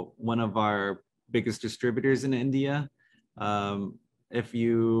one of our biggest distributors in India. If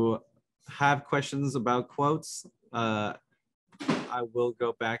you have questions about quotes, I will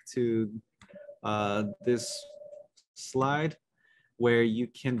go back to this slide where you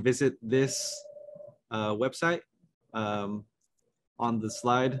can visit this website on the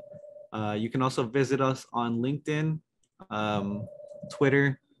slide. You can also visit us on LinkedIn,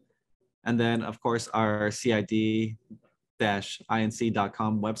 Twitter, and then of course our CID-inc.com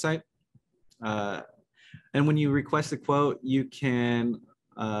website. And when you request a quote, you can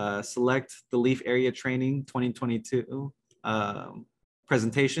select the Leaf Area Training 2022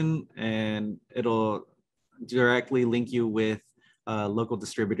 presentation, and it'll directly link you with a local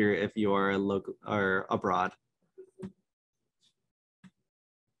distributor if you are local or abroad.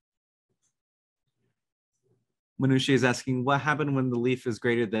 Manushi is asking, what happened when the leaf is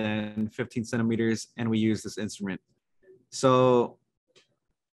greater than 15 centimeters and we use this instrument? So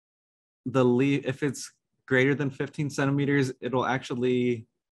the leaf, if it's greater than 15 centimeters, it'll actually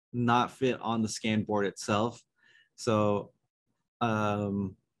not fit on the scan board itself. So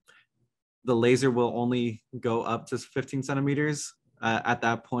the laser will only go up to 15 centimeters. At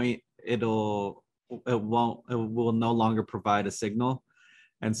that point, it will no longer provide a signal.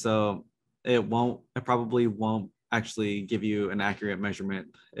 And so it probably won't actually give you an accurate measurement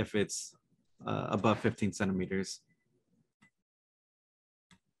if it's above 15 centimeters.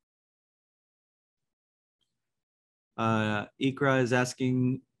 Ikra is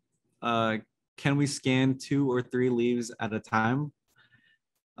asking, can we scan 2 or 3 leaves at a time?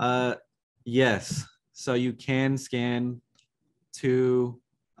 Yes, so you can scan two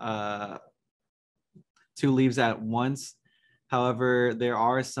leaves at once. However, there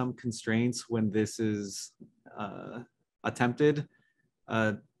are some constraints when this is attempted.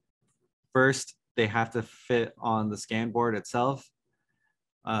 First, they have to fit on the scan board itself.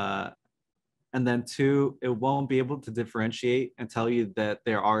 And then 2, it won't be able to differentiate and tell you that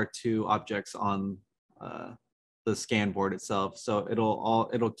there are 2 objects on the scan board itself. So it'll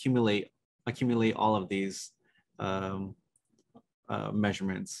accumulate all of these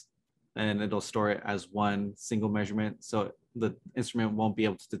measurements, and it'll store it as one single measurement. So the instrument won't be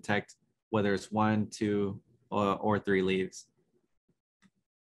able to detect whether it's 1, 2, or 3 leaves.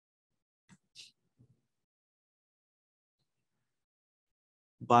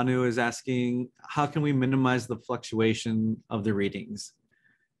 Banu is asking, how can we minimize the fluctuation of the readings?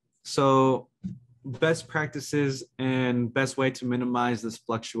 So best practices and best way to minimize this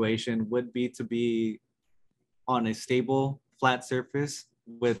fluctuation would be to be on a stable, flat surface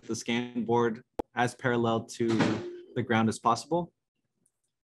with the scan board as parallel to the ground as possible.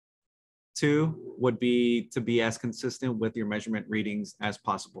 2 would be to be as consistent with your measurement readings as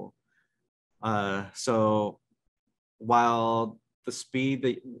possible. So while the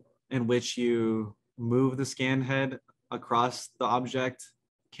speed in which you move the scan head across the object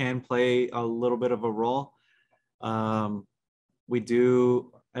can play a little bit of a role, we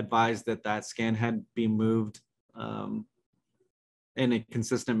do advise that scan head be moved in a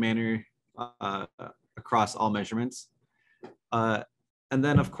consistent manner across all measurements. And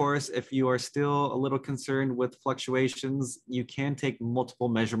then, of course, if you are still a little concerned with fluctuations, you can take multiple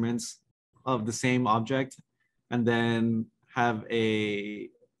measurements of the same object and then have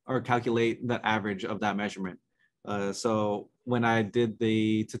or calculate the average of that measurement. So when I did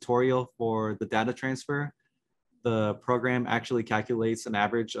the tutorial for the data transfer, the program actually calculates an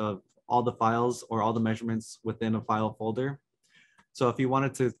average of all the files or all the measurements within a file folder. So if you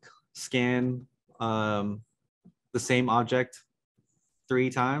wanted to scan the same object 3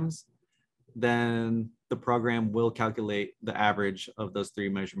 times, then the program will calculate the average of those 3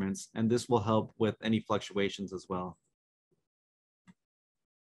 measurements, and this will help with any fluctuations as well.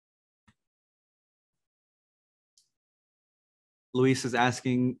 Luis is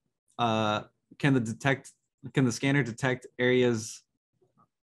asking, can the scanner detect areas,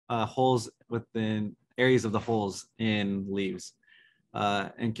 holes within areas of the holes in leaves?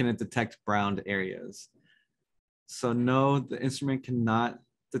 And can it detect browned areas? So no, the instrument cannot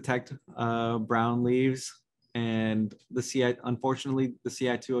detect brown leaves, and unfortunately, the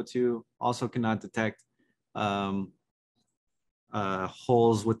CI202 also cannot detect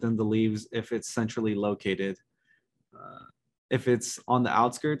holes within the leaves if it's centrally located. If it's on the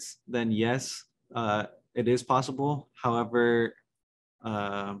outskirts, then yes, it is possible. However,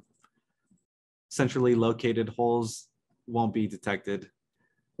 centrally located holes won't be detected.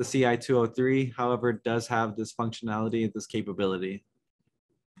 The CI203, however, does have this functionality, this capability.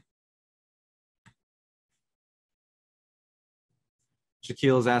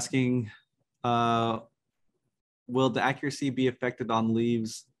 Shaquille is asking, will the accuracy be affected on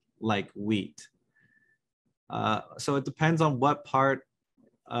leaves like wheat? So it depends on what part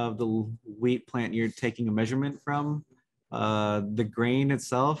of the wheat plant you're taking a measurement from. The grain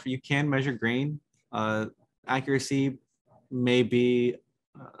itself, you can measure grain. Accuracy may be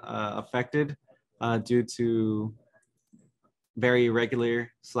affected due to very irregular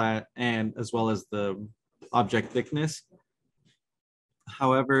and as well as the object thickness.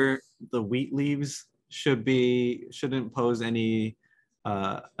 However, the wheat leaves shouldn't pose any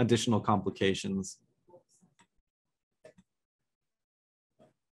additional complications.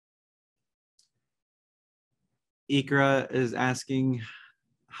 Ikra is asking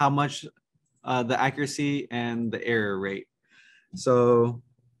how much the accuracy and the error rate. So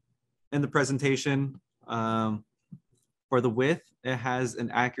in the presentation, for the width, it has an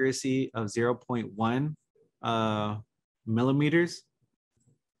accuracy of 0.1 millimeters.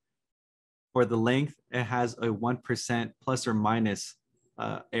 For the length, it has a 1% plus or minus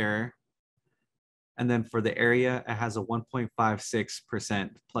error. And then for the area, it has a 1.56%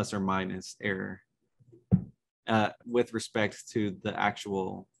 plus or minus error with respect to the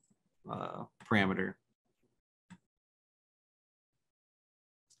actual parameter.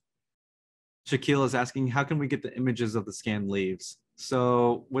 Shaquille is asking, how can we get the images of the scanned leaves?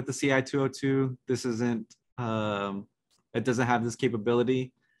 So with the CI202, this isn't, it doesn't have this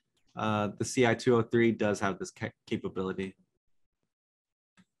capability. The CI203 does have this capability.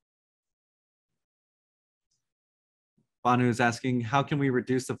 Banu is asking, how can we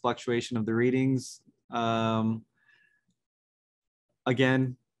reduce the fluctuation of the readings?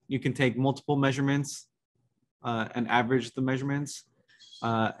 Again, you can take multiple measurements and average the measurements.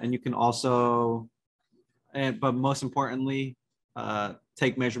 And you can also, but most importantly,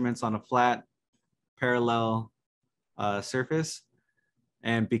 take measurements on a flat, parallel surface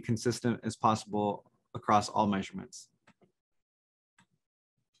and be consistent as possible across all measurements.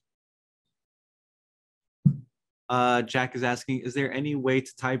 Jack is asking, is there any way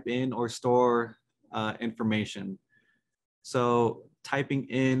to type in or store information? So typing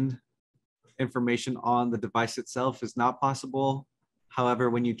in information on the device itself is not possible. However,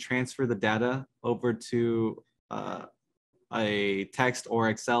 when you transfer the data over to a text or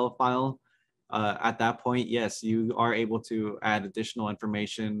Excel file, at that point, yes, you are able to add additional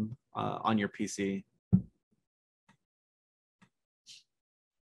information on your PC.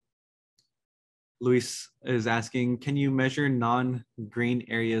 Luis is asking, can you measure non-green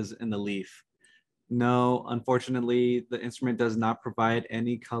areas in the leaf? No, unfortunately, the instrument does not provide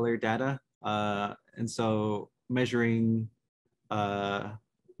any color data. And so measuring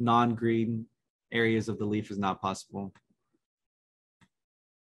non-green areas of the leaf is not possible.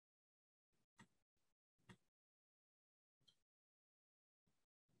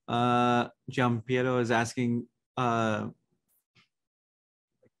 Giampiero is asking, what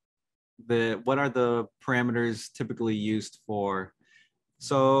are the parameters typically used for?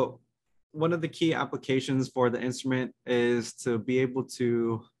 So one of the key applications for the instrument is to be able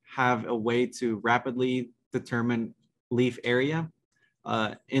to have a way to rapidly determine leaf area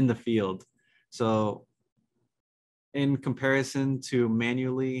in the field. So in comparison to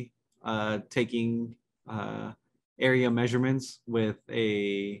manually taking area measurements with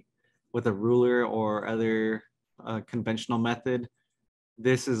a ruler or other conventional method,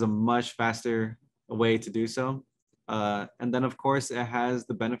 this is a much faster way to do so. And then of course, it has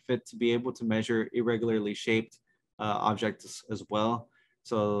the benefit to be able to measure irregularly shaped objects as well.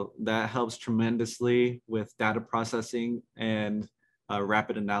 So that helps tremendously with data processing and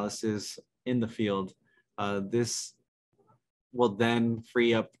rapid analysis in the field. This will then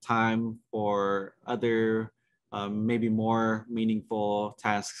free up time for other maybe more meaningful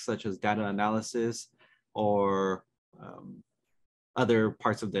tasks such as data analysis or other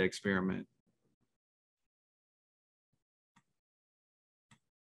parts of the experiment.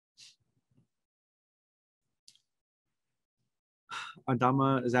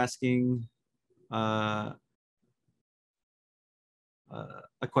 Adama is asking a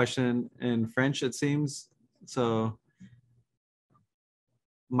question in French, it seems. So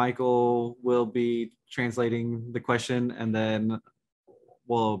Michael will be translating the question, and then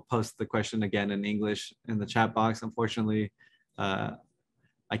we'll post the question again in English in the chat box. Unfortunately, I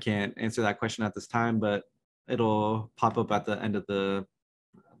can't answer that question at this time, but it'll pop up at the end of the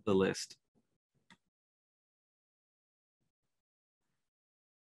list.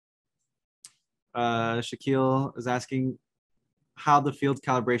 Shaquille is asking how the field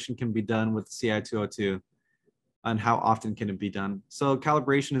calibration can be done with CI 202 and how often can it be done. So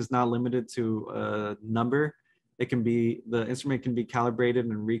calibration is not limited to a number. It can be, the instrument can be calibrated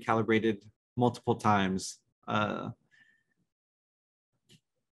and recalibrated multiple times.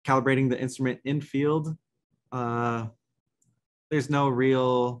 Calibrating the instrument in field, there's no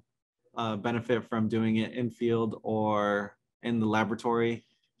real benefit from doing it in field or in the laboratory,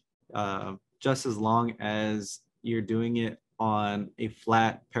 just as long as you're doing it on a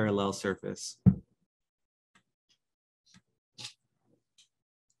flat parallel surface.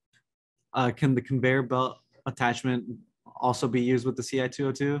 Can the conveyor belt attachment also be used with the CI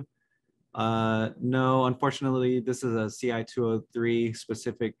 202? No, unfortunately, this is a CI 203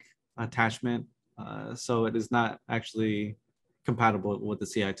 specific attachment, so it is not actually compatible with the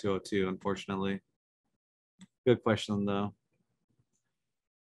CI 202, unfortunately. Good question, though.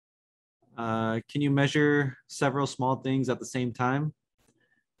 Can you measure several small things at the same time?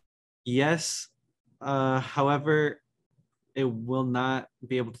 Yes. However, it will not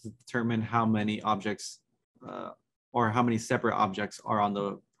be able to determine how many objects or how many separate objects are on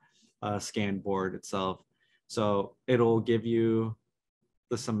the scan board itself. So it'll give you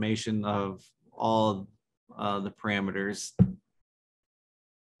the summation of all the parameters.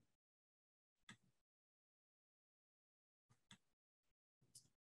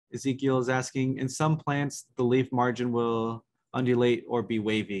 Ezekiel is asking, in some plants, the leaf margin will undulate or be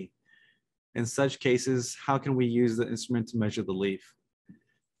wavy. In such cases, how can we use the instrument to measure the leaf?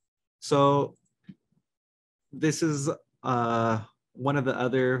 So this is one of the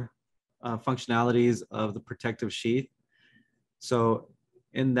other functionalities of the protective sheath. So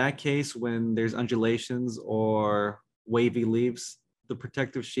in that case, when there's undulations or wavy leaves, the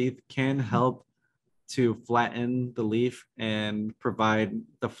protective sheath can help to flatten the leaf and provide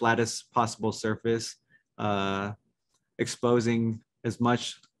the flattest possible surface, exposing as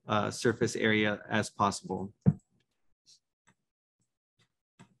much surface area as possible.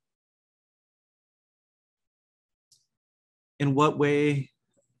 In what way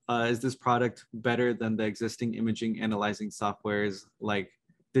is this product better than the existing imaging analyzing softwares like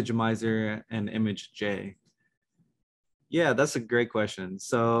Digimizer and ImageJ? Yeah, that's a great question.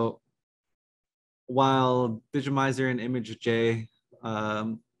 So while Digimizer and ImageJ,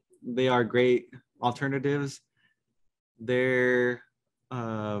 they are great alternatives, they're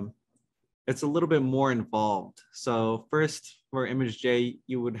it's a little bit more involved. So first, for ImageJ,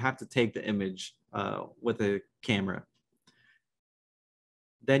 you would have to take the image with a camera.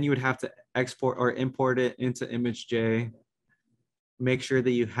 Then you would have to export or import it into ImageJ. Make sure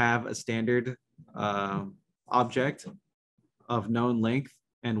that you have a standard object of known length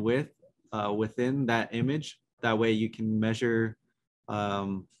and width within that image. That way you can measure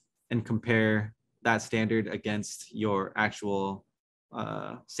and compare that standard against your actual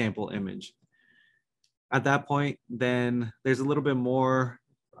sample image. At that point, then there's a little bit more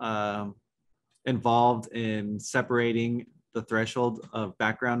involved in separating the threshold of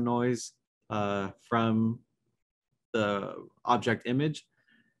background noise from the object image.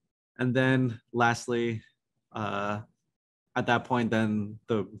 And then lastly, at that point, then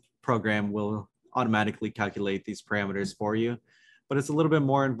the program will automatically calculate these parameters for you. But it's a little bit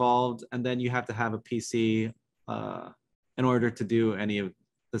more involved, and then you have to have a PC in order to do any of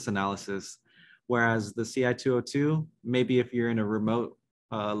this analysis. Whereas the CI202, maybe if you're in a remote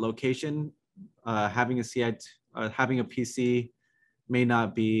location, having a PC may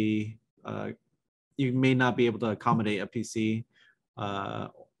not be, you may not be able to accommodate a PC,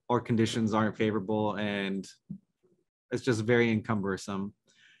 or conditions aren't favorable, and it's just very cumbersome.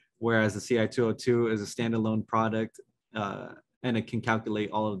 Whereas the CI202 is a standalone product, and it can calculate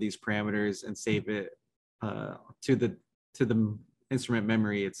all of these parameters and save it to the instrument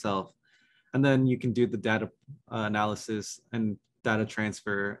memory itself. And then you can do the data analysis and data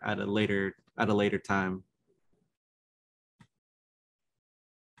transfer at a later time.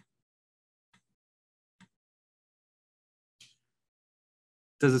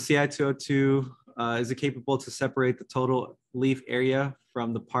 Does the CI202, is it capable to separate the total leaf area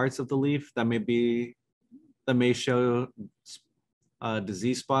from the parts of the leaf that may show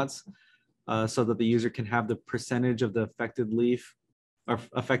disease spots, so that the user can have the percentage of the affected leaf or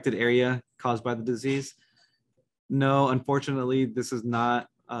affected area caused by the disease? No, unfortunately, this is not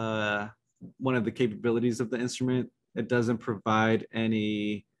one of the capabilities of the instrument. It doesn't provide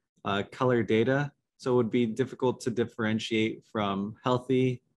any color data, so it would be difficult to differentiate from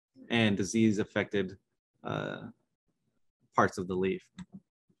healthy and disease affected parts of the leaf.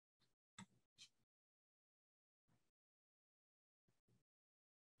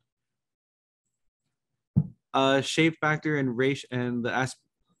 Shape factor and ratio and the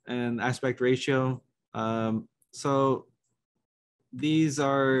aspect ratio. So these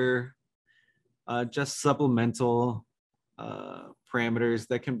are just supplemental parameters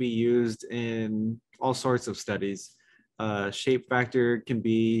that can be used in all sorts of studies. Shape factor can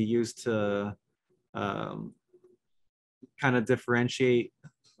be used to kind of differentiate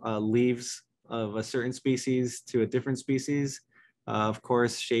leaves of a certain species to a different species. Of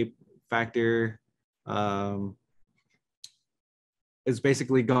course, shape factor is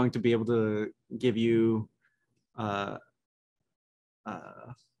basically going to be able to give you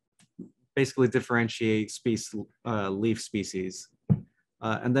basically differentiate leaf species.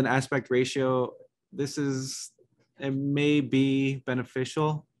 And then aspect ratio, it may be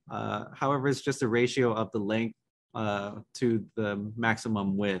beneficial. However, it's just a ratio of the length to the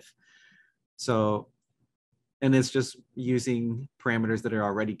maximum width. So, and it's just using parameters that are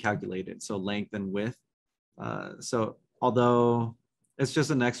already calculated, so length and width. So although it's just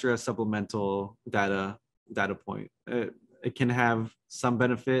an extra supplemental data point, it can have some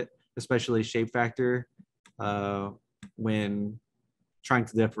benefit, especially shape factor, when trying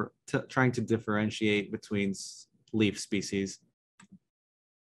to differentiate between leaf species.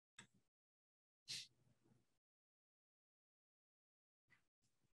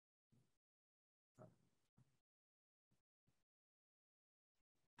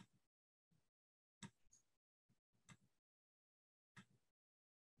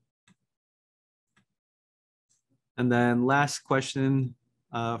 And then last question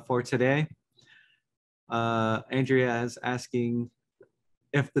for today. Andrea is asking,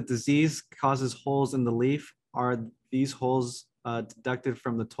 if the disease causes holes in the leaf, are these holes deducted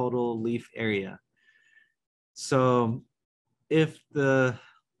from the total leaf area? So if the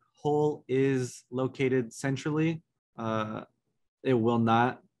hole is located centrally, it will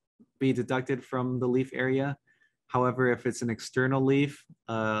not be deducted from the leaf area. However, if it's an external leaf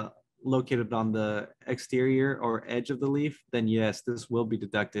located on the exterior or edge of the leaf, then yes, this will be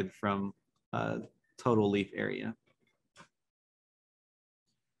deducted from total leaf area.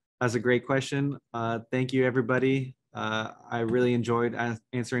 That's a great question. Thank you, everybody. I really enjoyed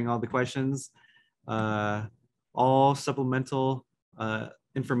answering all the questions. All supplemental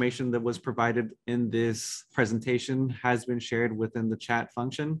information that was provided in this presentation has been shared within the chat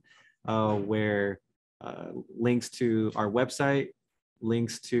function, where links to our website,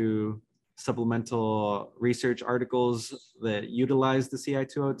 links to supplemental research articles that utilize the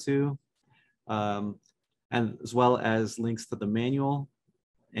CI202, and as well as links to the manual,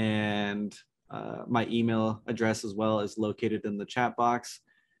 and my email address as well is located in the chat box.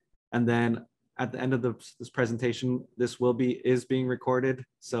 And then at the end of this presentation, this is being recorded,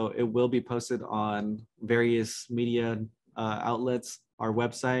 so it will be posted on various media outlets, our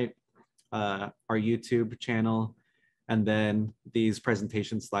website, our YouTube channel, and then these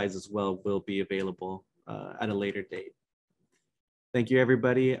presentation slides as well will be available at a later date. Thank you,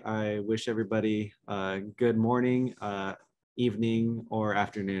 everybody. I wish everybody a good morning, evening, or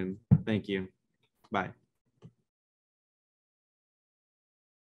afternoon. Thank you. Bye.